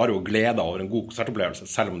du klarer jo å glede deg over en god konsertopplevelse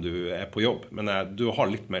selv om du på jobb, men du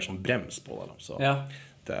har litt mer sånn brems på det, så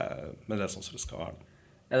men det sånn som det skal være.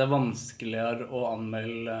 Det vanskeligere å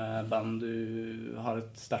anmelde band du har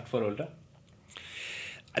et sterkt forhold til?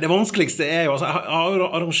 Det vanskeligste jo, altså, jeg har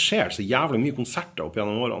arrangert så jævlig mye konserter opp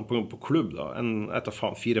gjennom årene på klubb da, etter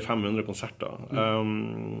 400-500 konserter.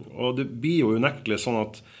 Og det blir jo unektelig sånn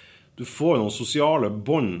at du får noen sosiale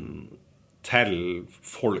bånd til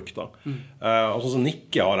folk da. Altså så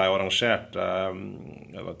Nikke har jeg arrangert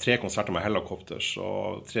 3 konserter med Helicopters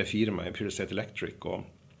og 3-4 med Imperial State Electric, og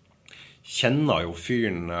kjenner jo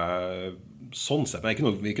fyren sånn sett, men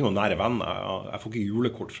ikke noen nære venner. Jeg får ikke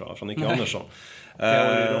julekort fra Nikke Andersson.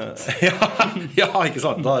 Ikke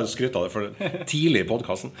sant, da skrytt av det for tidlig I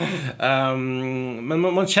podcasten. Men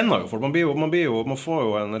man kjenner jo folk, man får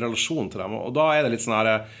jo en relasjon til dem, og da det litt sånn her,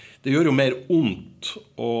 det gjør jo mer ondt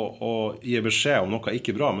å gi beskjed om noe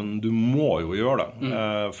ikke bra, men du må jo gjøre det,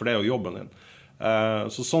 for det jo jobben din.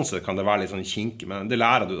 Så sånn sett kan det være litt sånn kinkig, men det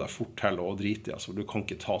lærer du deg fort til å drite I, altså, du kan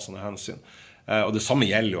ikke ta sånne hensyn. Og det samme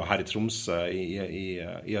gjelder jo her I Tromsø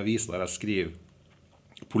I avisen der jeg skriver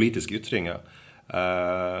politiske ytringer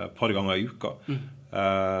par ganger I uka,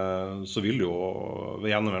 så vil du jo ved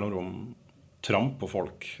gjennom mellomrom trampe på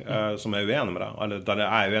folk som uenige med deg, eller der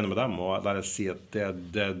jeg uenig med dem, og der jeg sier at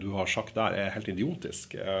det du har sagt der helt idiotisk,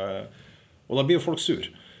 og da blir jo folk sur.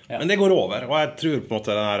 Men det går over, og jeg tror på en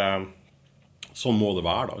måte den der sånn må det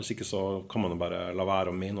være da, hvis ikke så kan man bare la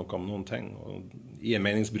være å mene noe om noen ting, og I en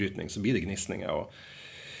meningsbrytning så blir det gnistninger, og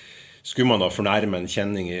skulle man da fornærme en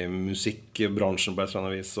kjenning I musikkbransjen på et eller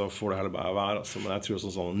annet vis, så får det heller bare være, altså. Men jeg tror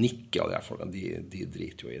sånn Nikke av de her folkene, de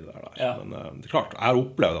driter jo I det der. Men det klart, jeg har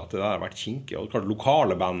opplevd at det der har vært kinkig, og det klart,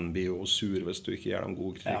 lokale band blir jo sur hvis du ikke gir dem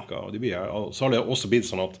gode kritikker, og så har det også blitt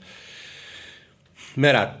sånn at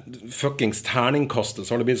mer fuckings terningkastet,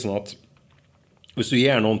 så har det blitt sånn at hvis du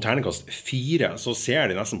gir noen terningkast 4, så ser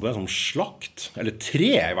de nesten på det som slakt, eller 3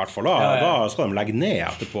 I hvert fall, da skal de legge ned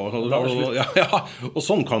etterpå. Og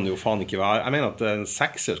sånn kan det jo faen ikke være. Jeg mener at en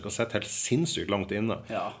 6er skal sette helt sinnssykt langt inne,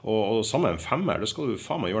 og sammen med en 5er, det skal du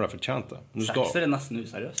faen meg gjøre deg fortjent det. 6er nesten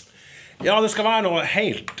useriøst. Ja, det skal være noe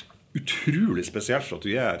helt utrolig spesielt for at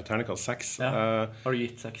du gir terningkast 6. Har du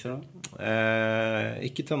gitt 6er da?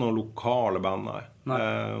 Ikke til noen lokale band, nei.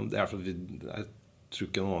 Det fordi jeg tror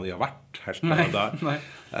ikke noen av de har vært helt der.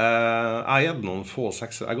 Jeg har gitt noen få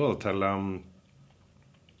 6er. Jeg går til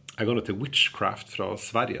Jeg ga det til Witchcraft fra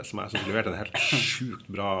Sverige, som jeg synes leverte en helt sjukt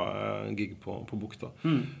bra gig på Bukta.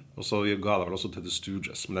 Og så ga jeg det vel også til The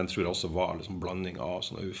Stooges, men den tror jeg også var liksom blanding av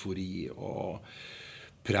sånn eufori og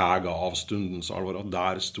preget av stundens alvor, og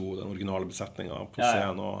der sto den originale besetningen på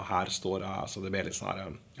scenen, og her står jeg, så det ble litt sånn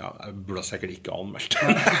her, ja, jeg burde sikkert ikke anmeldt.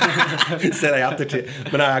 Ser jeg ettertid.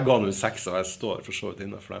 Men jeg ga nå 6, og jeg står for så vidt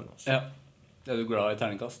inne for den. Altså. Ja. Er du glad i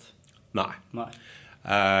terningkast? Nei.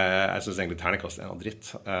 Jeg synes egentlig terningkast er noe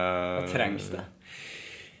dritt. Hva trengs det?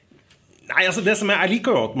 Nei, altså det som jeg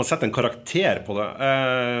liker jo at man setter en karakter på det.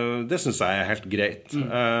 Det synes jeg er helt greit.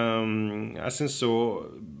 Jeg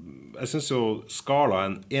synes jo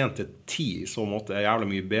skalaen 1-10 i så måte er jævlig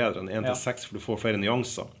mye bedre enn 1-6, for du får flere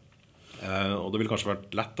nyanser. Og det ville kanskje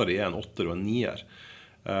vært lettere i en 8 og en 9.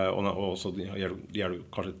 Og så gir du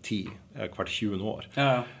kanskje 10 hvert 20 år.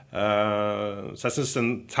 Så jeg synes den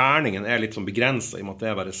terningen er litt sånn begrenset, i og med at det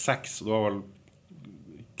er bare 6. Og det var vel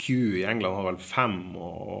Q i England hadde vel 5,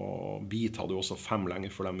 og Beat hadde jo også 5 lenge,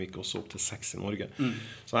 for de gikk også opp til 6 i Norge.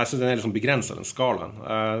 Så jeg synes den er litt sånn begrenset, den skalaen.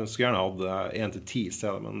 Jeg skulle gjerne hatt 1-10 i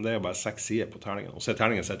stedet, men det er jo bare 6 sider på terningen. Og så er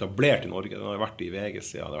terningen så etablert i Norge. Den har jo vært i VG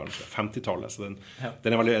siden det var 50-tallet, så den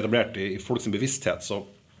er veldig etablert i folks bevissthet, så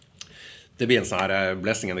det blir en sånn her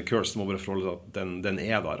blessing and a curse. Det må bare forholde til at den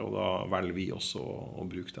er der, og da velger vi også å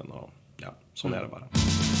bruke den, og ja, sånn er det bare.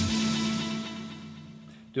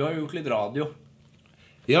 Du har jo gjort litt radio.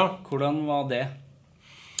 Ja. Hvordan var det?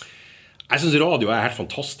 Jeg synes radio er helt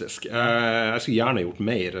fantastisk. Jeg skulle gjerne gjort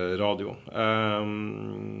mer radio.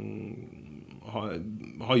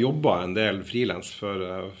 Har jobbet en del freelance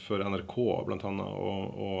for NRK blant annet,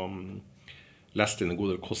 og lest inn en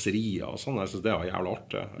god del kåserier og sånn. Jeg synes det var jævlig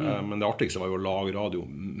artig. Men det artigste var jo å lage radio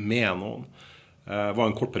med noen. Jeg var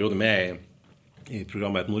en kort periode med i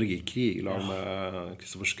programmet Et Norge i krig, lag med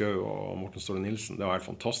Kristoffer Schau og Morten Ståle Nilsen. Det var helt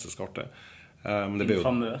fantastisk artig. Det ble jo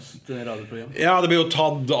famøst radioprogram. Ja, det ble jo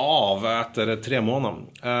tatt av etter 3 måneder.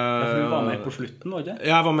 For du var med på slutten, var det?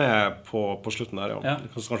 Ja, jeg var med på slutten der, ja.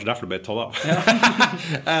 Kanskje derfor det ble tatt av.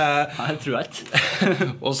 Nei, det tror jeg ikke.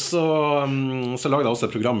 Og så lagde jeg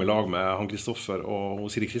også et program i lag med han Kristoffer og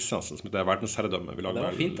Siri Kristiansen, som heter Verdensherredømme. Det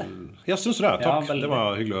var fint, det. Ja, synes du det? Takk. Det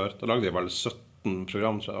var hyggelig å høre. Da lagde jeg vel 17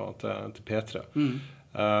 program, tror jeg, til P3.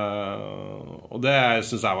 Og det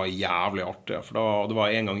synes jeg var jævlig artig, for det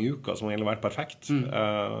var en gang i uka som egentlig var perfekt.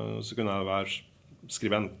 Så kunne jeg være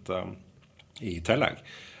skribent i tillegg.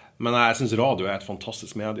 Men jeg synes radio er et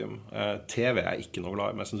fantastisk medium. TV er ikke noe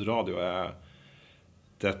glad i, men jeg synes radio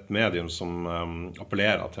det er et medium som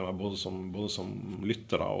appellerer til meg både som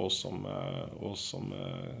lyttere og som hva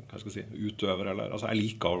skal jeg si, utøver. Altså, jeg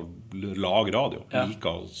liker å lage radio. Jeg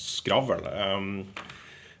liker å skravle.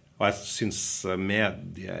 Og jeg synes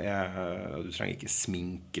mediet du trenger ikke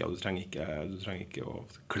sminke, og du trenger ikke å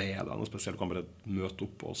kle deg noe spesielt. Du kan bare møte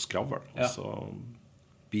opp og skravle, og så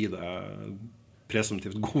blir det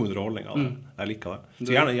presumptivt god underholdning av det. Jeg liker det.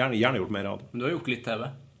 Så gjerne gjort mer radio. Men du har gjort litt TV?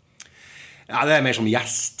 Ja, det er mer som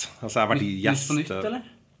gjest. Altså, jeg har vært gjest. Nytt på nytt, eller?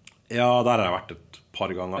 Ja, der har jeg vært et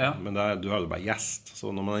par ganger. Men du er jo bare gjest.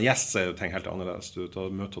 Så når man er gjest, så er jo ting helt annerledes. Da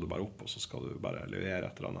møter du bare opp, og så skal du bare levere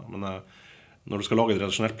et eller annet. Men når du skal lage et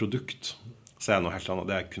redaksjonelt produkt, så er det noe helt annet.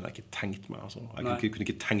 Det kunne jeg ikke tenkt meg. Altså. Jeg kunne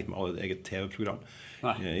ikke tenkt meg å ha et eget TV-program.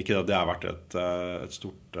 Ikke at det har vært et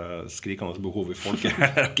stort skrikende behov i folket.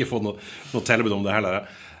 Jeg har ikke fått noe tilbud om det heller.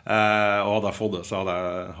 Og hadde jeg fått det, så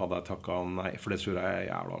hadde jeg takket nei, for det tror jeg er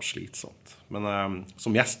jævla slitsomt. Men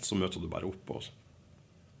som gjest så møter du bare opp og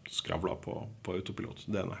skravler på autopilot.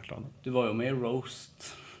 Det er noe helt annet. Du var jo med i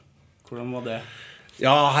Roast. Hvordan var det?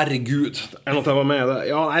 Ja, herregud. Enn at jeg var med i det.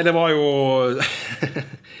 Ja, nei, det var jo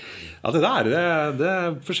ja, det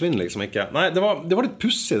forsvinner liksom ikke. Nei, det var litt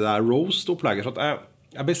pussig det der roast-opplegget, for at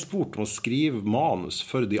jeg ble spurt om å skrive manus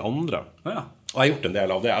for de andre. Og jeg har gjort en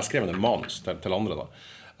del av det. Jeg skrev en manus til andre da.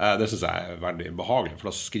 Det synes jeg er veldig behagelig, for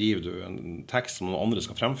da skriver du en tekst som noen andre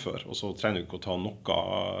skal fremføre, og så trenger du ikke å ta noe,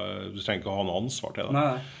 du trenger ikke å ha noe ansvar til det.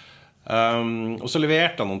 Og så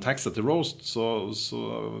leverte jeg noen tekster til Roast, så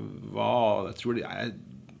var, jeg tror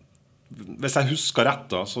hvis jeg husker rett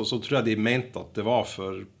da, så tror jeg de mente at det var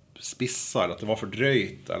for spissa, eller at det var for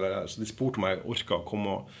drøyt, så de spurte om jeg orket å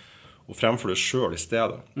komme og fremføre det selv i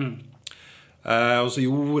stedet. Og så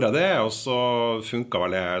gjorde jeg det, og så funket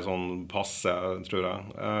vel det sånn passe, tror jeg.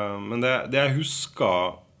 Men det jeg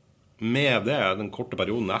husker med det, den korte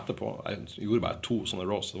perioden etterpå, jeg gjorde bare 2 sånne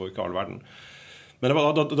roast, det var ikke all verden. Men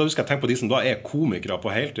da husker jeg tenke på de som da er komikere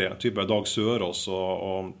på heltid, type Dag Sørås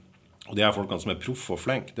og de her folkene som er proff og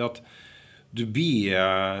flink, det at du blir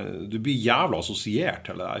jævla assosiert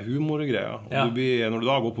til det der humorgreia. Ja. Når du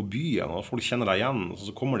da går på byen, og folk kjenner deg igjen,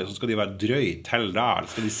 så kommer de, så skal de være drøy til der,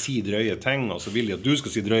 så skal de si drøye ting, og så vil de at du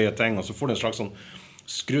skal si drøye ting, og så får du en slags sånn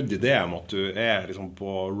skrudd idé om at du liksom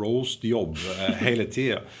på roast-jobb hele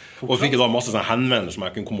tiden. Og fikk da masse sånne henvendelser som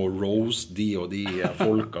jeg kunne komme og roast de og de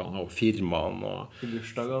folkene og firmaene.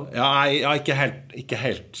 Ja, ikke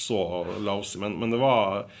helt så lousy, men det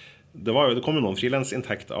kom jo noen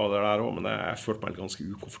freelance-inntekter av det der også, men jeg følte meg ganske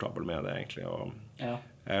ukomfortabel med det egentlig, og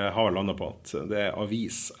jeg har landet på at det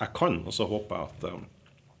avis jeg kan, og så håper jeg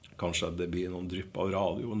at kanskje det blir noen drypp av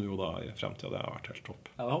radio nå og da i fremtiden. Det har vært helt topp.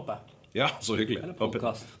 Ja, det håper jeg. Ja, så hyggelig. Det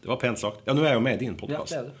var pent sagt. Ja, nå jeg jo med i din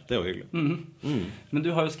podcast. Ja, det jo hyggelig. Men du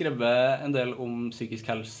har jo skrevet en del om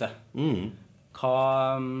psykisk helse.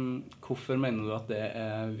 Hvorfor mener du at det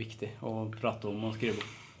viktig å prate om og skrive om?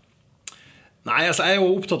 Nei, altså jeg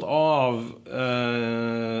jo opptatt av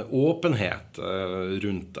åpenhet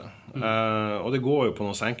rundt det. Og det går jo på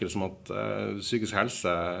noe så enkelt som at psykisk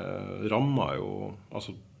helse rammer jo,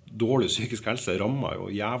 altså dårlig psykisk helse rammer jo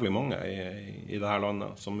jævlig mange i det her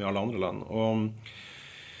landet, som i alle andre land. Og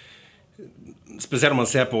spesielt når man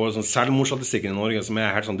ser på sånn selvmordsstatistikken i Norge, som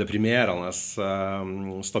helt sånn deprimerende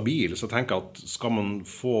stabil, så tenker jeg at skal man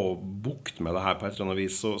få bukt med det her på et eller annet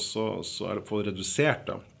vis, så det få redusert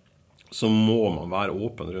det, så må man være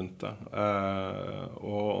åpen rundt det.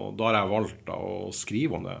 Og da har jeg valgt da, å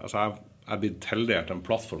skrive om det. Altså jeg blitt tildelt en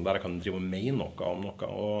plattform der jeg kan drive og mene noe om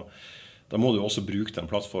noe, og da må du også bruke den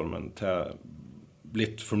plattformen til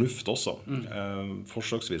litt fornuft også.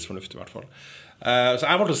 Forsøksvis fornuft i hvert fall. Så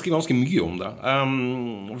jeg valgte å skrive ganske mye om det.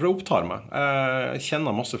 For det opptar meg. Jeg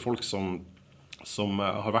kjenner masse folk som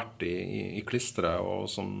har vært i klistret, og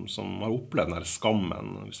som har opplevd denne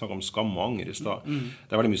skammen. Vi snakker om skam og anger i sted.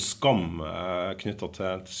 Det veldig mye skam knyttet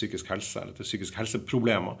til psykisk helse, eller til psykisk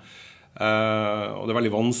helseproblemer. Og det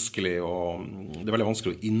veldig vanskelig å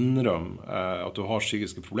innrømme at du har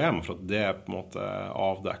psykiske problemer, for at det på en måte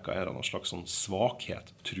avdekker en slags sånn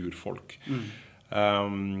svakhet, tror folk. Og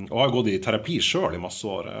jeg har gått i terapi selv i masse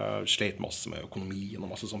år. Jeg sleit masse med økonomien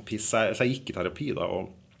og masse sånn piss, så jeg gikk i terapi da,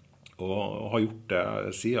 og har gjort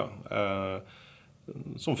det siden,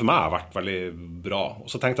 som for meg har vært veldig bra.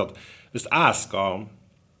 Og så tenkte jeg at hvis jeg skal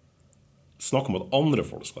snakke om at andre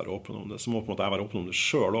folk skal være åpne om det, så må på en måte jeg være åpen om det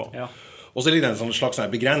selv også. Ja. Og så ligger det en sånn slags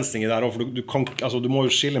begrensning i det her, for du må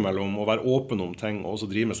jo skille mellom å være åpen om ting og så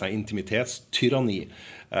drive med seg intimitetstyranni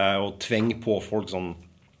og tvinge på folk sånn,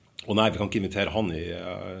 og nei, vi kan ikke invitere han i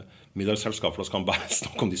middagsselskap, for da skal han bare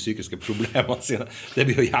snakke om de psykiske problemene sine. Det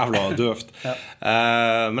blir jo jævla døvt. Ja.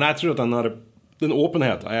 Men jeg tror at den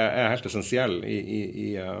åpenheten er helt essensiell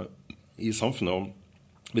i samfunnet, og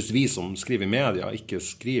hvis vi som skriver i media ikke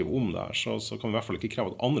skriver om det her, så kan vi i hvert fall ikke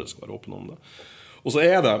kreve at andre skal være åpne om det. Og så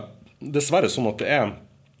det dessverre sånn at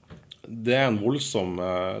det er en voldsom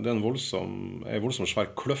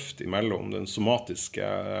svær kløft imellom den somatiske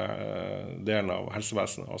delen av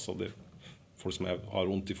helsevesenet, altså de folk som har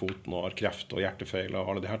vondt i foten og har kreft og hjertefeil og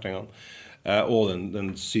alle de her tingene, og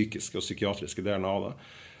den psykiske og psykiatriske delen av det.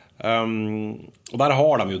 Og der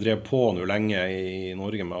har de jo drevet på nå lenge i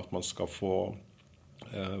Norge med at man skal få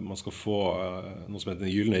noe som heter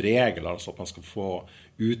den gyllene regel, altså at man skal få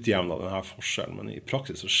utjevnet denne forskjellen, men i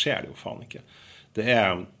praksis så skjer det jo faen ikke. Det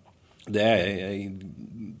er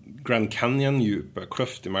Grand Canyon-djupe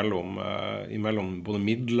kløft imellom både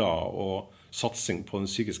midler og satsing på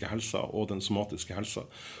den psykiske helsa og den somatiske helsa.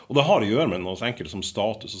 Og det har å gjøre med noe så enkelt som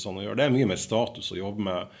status og sånn å gjøre. Det er mye mer status å jobbe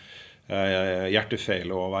med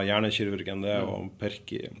hjertefeil og være hjernekirurg enn det å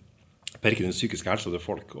perke den psykiske helsa til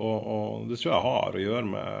folk, og det tror jeg har å gjøre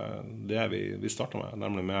med det vi startet med,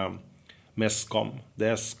 nemlig med skam.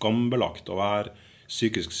 Det er skambelagt å være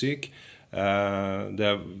psykisk syk.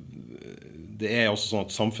 Det er også sånn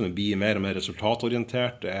at samfunnet blir mer og mer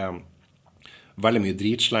resultatorientert. Det er veldig mye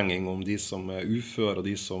dritslenging om de som er ufør, og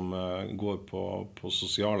de som går på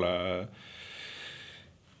sosiale,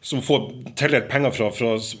 som får tildelt penger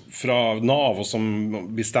fra NAV, og som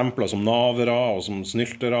blir stemplet som navere og som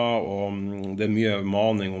snyltere, og det er mye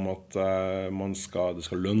maning om at det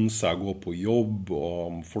skal lønne seg å gå på jobb,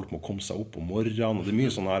 og folk må komme seg opp om morgenen, og det er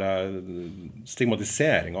mye sånn her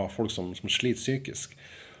stigmatisering av folk som sliter psykisk.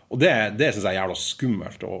 Og det synes jeg er jævla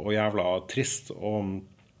skummelt og jævla trist, og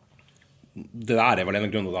det der er vel en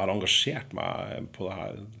av grunnene til at jeg har engasjert meg på det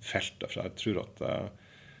her feltet, for jeg tror at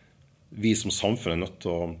vi som samfunn er nødt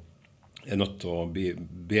til å bli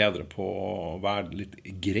bedre på å være litt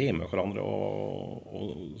greie med hverandre,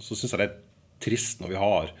 og så synes jeg det er trist når vi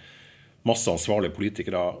har masse ansvarlige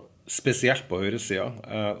politikere, spesielt på høyresiden,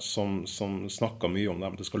 som snakker mye om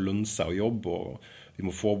det, at det skal lønne seg å jobbe, vi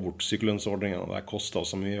må få bort sykelønnsordningen, og det koster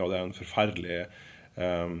så mye, og det en forferdelig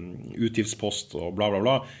utgiftspost og bla bla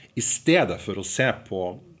bla, I stedet for å se på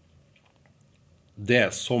det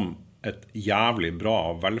som et jævlig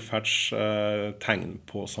bra velferdstegn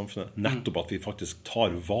på samfunnet, nettopp at vi faktisk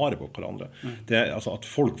tar vare på hverandre. Det, altså at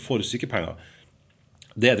folk får sykepenger,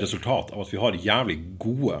 det et resultat av at vi har jævlig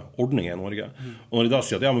gode ordninger I Norge. Og når de da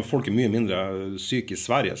sier at ja, men folk mye mindre syke I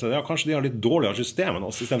Sverige, så ja, kanskje de har litt dårligere system enn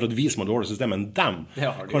oss, I stedet for at vi som har dårligere system enn dem.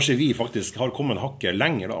 Kanskje vi faktisk har kommet hakket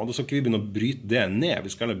lenger da, og da skal ikke vi begynne å bryte det ned,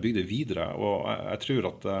 vi skal bygge det videre. Og jeg tror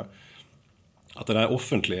at det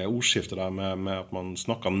offentlige ordskiftet der med at man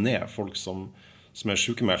snakker ned folk som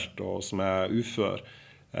sykemeldt og som ufør,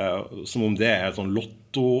 som om det et sånn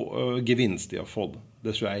lottogevinst de har fått.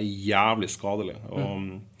 Det tror jeg jævlig skadelig.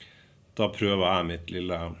 Og da prøver jeg mitt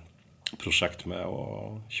lille prosjekt med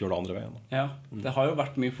å kjøre det andre veien. Ja, det har jo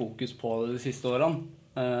vært mye fokus på det de siste årene.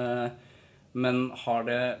 Men har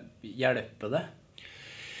det hjulpet det?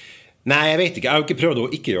 Nei, jeg vet ikke. Jeg har jo ikke prøvd å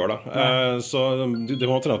ikke gjøre det. Så det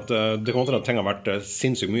kan hende at ting har vært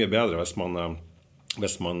sinnssykt mye bedre hvis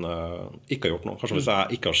man ikke har gjort noe. Kanskje hvis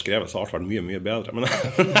jeg ikke har skrevet, så har det vært mye, mye bedre. Men jeg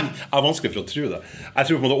er vanskelig for å tro det. Jeg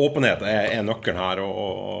tror på en måte åpenhet er nøkkelen her,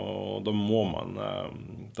 og da må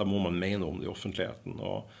man mene om det I offentligheten.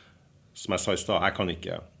 Og som jeg sa I sted, jeg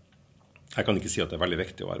kan ikke si at det veldig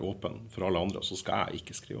viktig å være åpen for alle andre, så skal jeg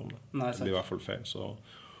ikke skrive om det. Nei, det blir I hvert fall feil. Så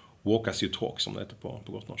walk as you talk, som det heter på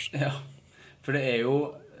godt norsk. Ja, for det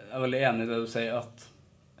jo, jeg veldig enig I det du sier, at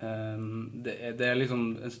det liksom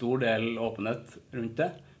en stor del åpenhet rundt det,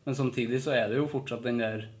 men samtidig så det jo fortsatt den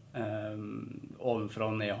der ovenfra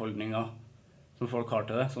og ned holdningen som folk har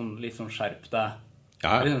til det, sånn litt sånn skjerp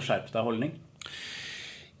deg holdning.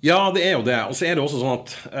 Ja, det jo det. Og så det også sånn at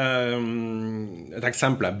et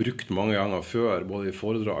eksempel jeg brukt mange ganger før, både I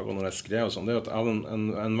foredrag og når jeg skrev og sånn, det at jeg hadde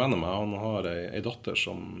en venn av meg, han har en datter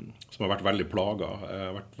som har vært veldig plaget,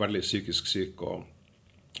 vært veldig psykisk syk og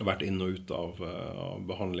vært inn og ut av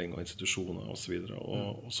behandling og institusjoner og så videre.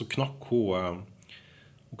 Og så knakk hun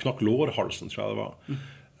knakk lårhalsen, tror jeg det var.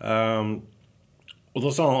 Og da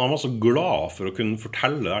sa han var så glad for å kunne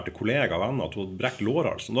fortelle det her til kollegaer og venner at hun hadde brekt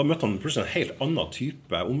lårhalsen. Da møtte han plutselig en helt annen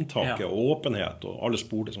type omtanke og åpenhet, og alle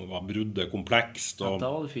spurte som var bruddet, komplekst, og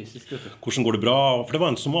da var det fysisk, hvordan går det bra? For det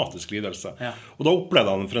var en somatisk lidelse. Og da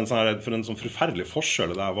opplevde han for en sånn forferdelig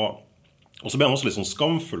forskjell det var. Og så ble han også litt sånn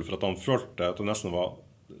skamfull for at han følte at det nesten var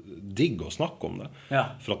digg å snakke om det.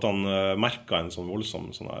 For at han merket en sånn voldsom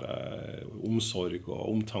sånn her, omsorg og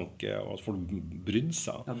omtanke, og at folk brydde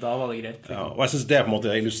seg. Ja, da var det greit. Ja, og jeg synes det på en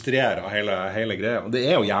måte illustrerer hele greia. Og det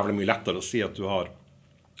jo jævlig mye lettere å si at du har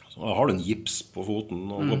du en gips på foten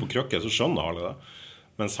og går på krøkke, så skjønner alle det.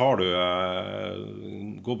 Mens har du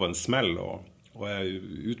går på en smell og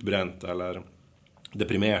utbrent eller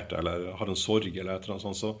deprimert eller har en sorg eller et eller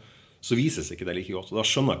annet sånt, så vises ikke det like godt. Og da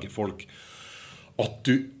skjønner ikke folk at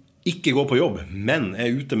du ikke går på jobb, men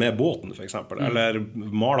ute med båten for eksempel, eller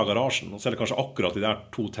maler garasjen, og så det kanskje akkurat de der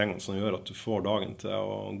to tingene som gjør at du får dagen til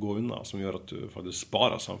å gå unna, som gjør at du faktisk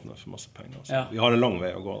sparer samfunnet for masse penger. Så vi har en lang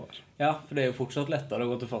vei å gå der. Ja, for det jo fortsatt lettere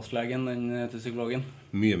å gå til fastlegen enn til psykologen.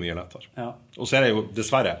 Mye, mye lettere. Ja. Og så det jo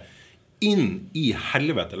dessverre inn I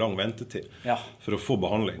helvete lang ventetid for å få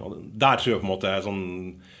behandling. Og der tror jeg på en måte sånn,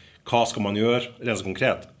 hva skal man gjøre, rent så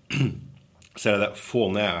konkret? Så det få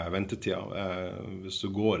ned ventetida. Hvis du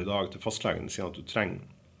går I dag til fastlegen og sier at du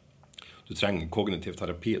trenger kognitiv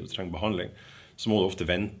terapi, du trenger behandling, så må du ofte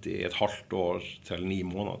vente I et halvt år til 9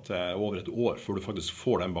 måneder til over et år før du faktisk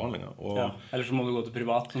får den behandlingen. Eller så må du gå til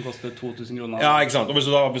privat som koster 2000 kroner. Ja, ikke sant.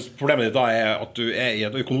 Og hvis problemet ditt da at du I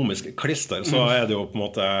et økonomisk klister, så det jo på en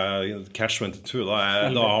måte catch 22,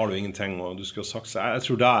 da har du ingenting, og du skulle ha sagt seg. Jeg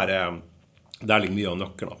tror der ligger mye av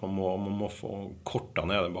nøkkelen, at man må få kortet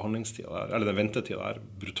ned den behandlingstiden der, eller den ventetiden der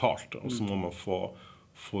brutalt, og så må man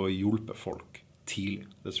få hjulpet folk tidlig.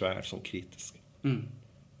 Det tror jeg helt sånn kritisk.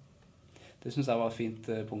 Det synes jeg var et fint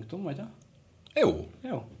punktum, var ikke det? Jo.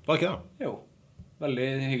 Var det ikke det? Jo. Veldig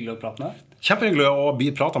hyggelig å prate med deg. Kjempehyggelig å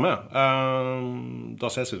bli pratet med.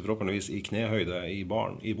 Da ses vi forhåpentligvis I knehøyde I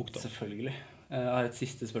baren I Bukta. Selvfølgelig. Jeg har et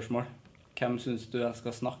siste spørsmål. Hvem synes du jeg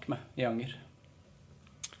skal snakke med I Anger?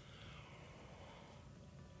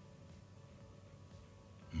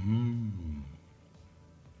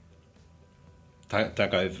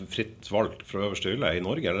 Tenker jeg fritt valgt fra øverste hylle I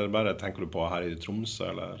Norge, eller bare tenker du på her I Tromsø?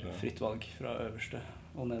 Eller? Fritt valg fra øverste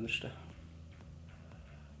og nederste.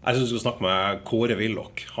 Jeg synes du skal snakke med Kåre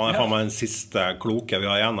Willoch. Han faen meg den siste kloke vi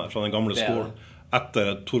har igjen her fra den gamle skolen.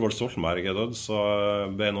 Etter Thorvald Stoltenberg død, så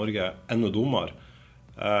ble Norge enda dummere.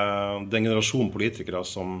 Det en generasjon politikere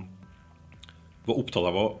som var opptatt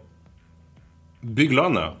av å bygge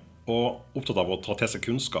landet og opptatt av å ta til seg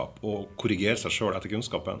kunnskap og korrigere seg selv etter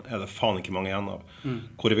kunnskapen, det faen ikke mange igjen av.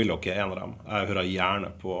 Kåre Willoch en av dem. Jeg hører gjerne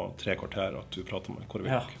på 3 kvarter at du prater med Kåre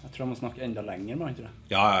Willoch. Ja, jeg tror jeg må snakke enda lenger med han, tror jeg.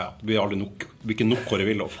 Ja. Det blir aldri nok. Det blir ikke nok Kåre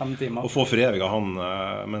Willoch. 5 timer. Og få foreviga han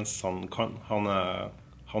mens han kan.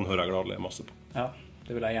 Han hører jeg gladelig masse på. Ja,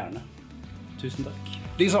 det vil jeg gjerne. Tusen takk.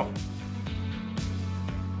 Lisa!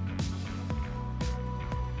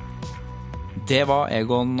 Det var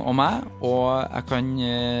Egon og meg, og jeg kan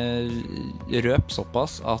røpe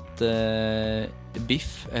såpass at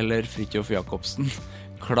Biff, eller Fridtjof Jacobsen,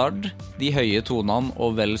 klarte de høye tonene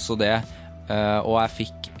og vel så det, og jeg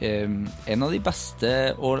fikk en av de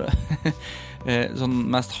beste og sånn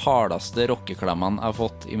mest hardeste rockeklemmene jeg har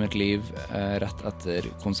fått i mitt liv rett etter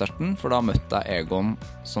konserten, for da møtte jeg Egon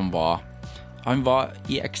som han var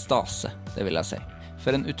i ekstase, det vil jeg si.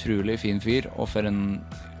 For en utrolig fin fyr, og for en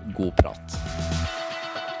god prat.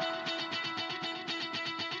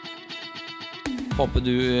 Håper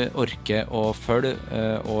du orker å følge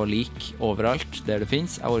og like overalt der det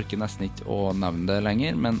finnes. Jeg orker nesten ikke å nevne det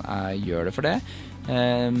lenger, men jeg gjør det for det.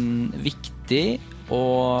 Viktig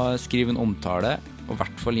å skrive en omtale, og i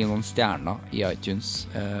hvert fall gi noen stjerner i iTunes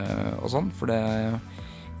og sånn, for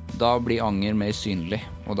da blir anger mer synlig,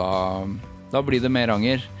 og da blir det mer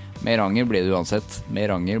anger. Mer anger blir det uansett. Mer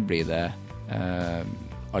anger blir det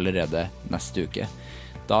allerede neste uke.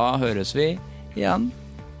 Da høres vi igjen.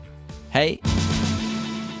 Hei!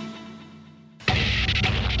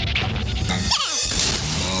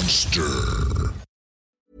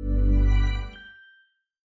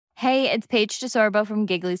 Hey, it's Paige DeSorbo from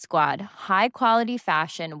Giggly Squad. High quality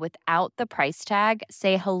fashion without the price tag.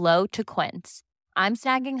 Say hello to Quince. I'm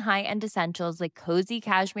snagging high-end essentials like cozy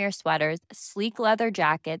cashmere sweaters, sleek leather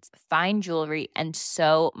jackets, fine jewelry, and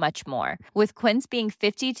so much more. With Quince being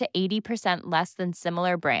 50 to 80% less than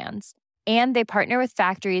similar brands. And they partner with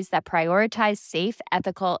factories that prioritize safe,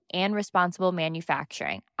 ethical, and responsible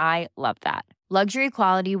manufacturing. I love that. Luxury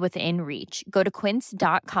quality within reach. Go to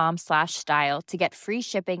quince.com/style to get free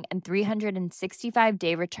shipping and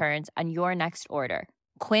 365-day returns on your next order.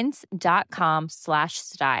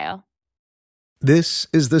 Quince.com/style. This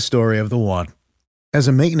is the story of the one. As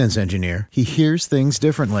a maintenance engineer, he hears things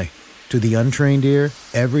differently. To the untrained ear,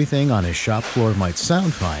 everything on his shop floor might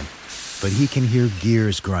sound fine, but he can hear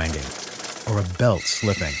gears grinding or a belt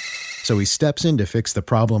slipping. So he steps in to fix the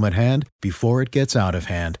problem at hand before it gets out of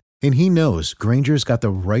hand. And he knows Grainger's got the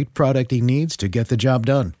right product he needs to get the job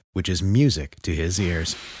done, which is music to his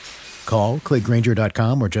ears. Call, click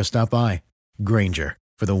Grainger.com, or just stop by. Grainger,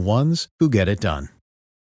 for the ones who get it done.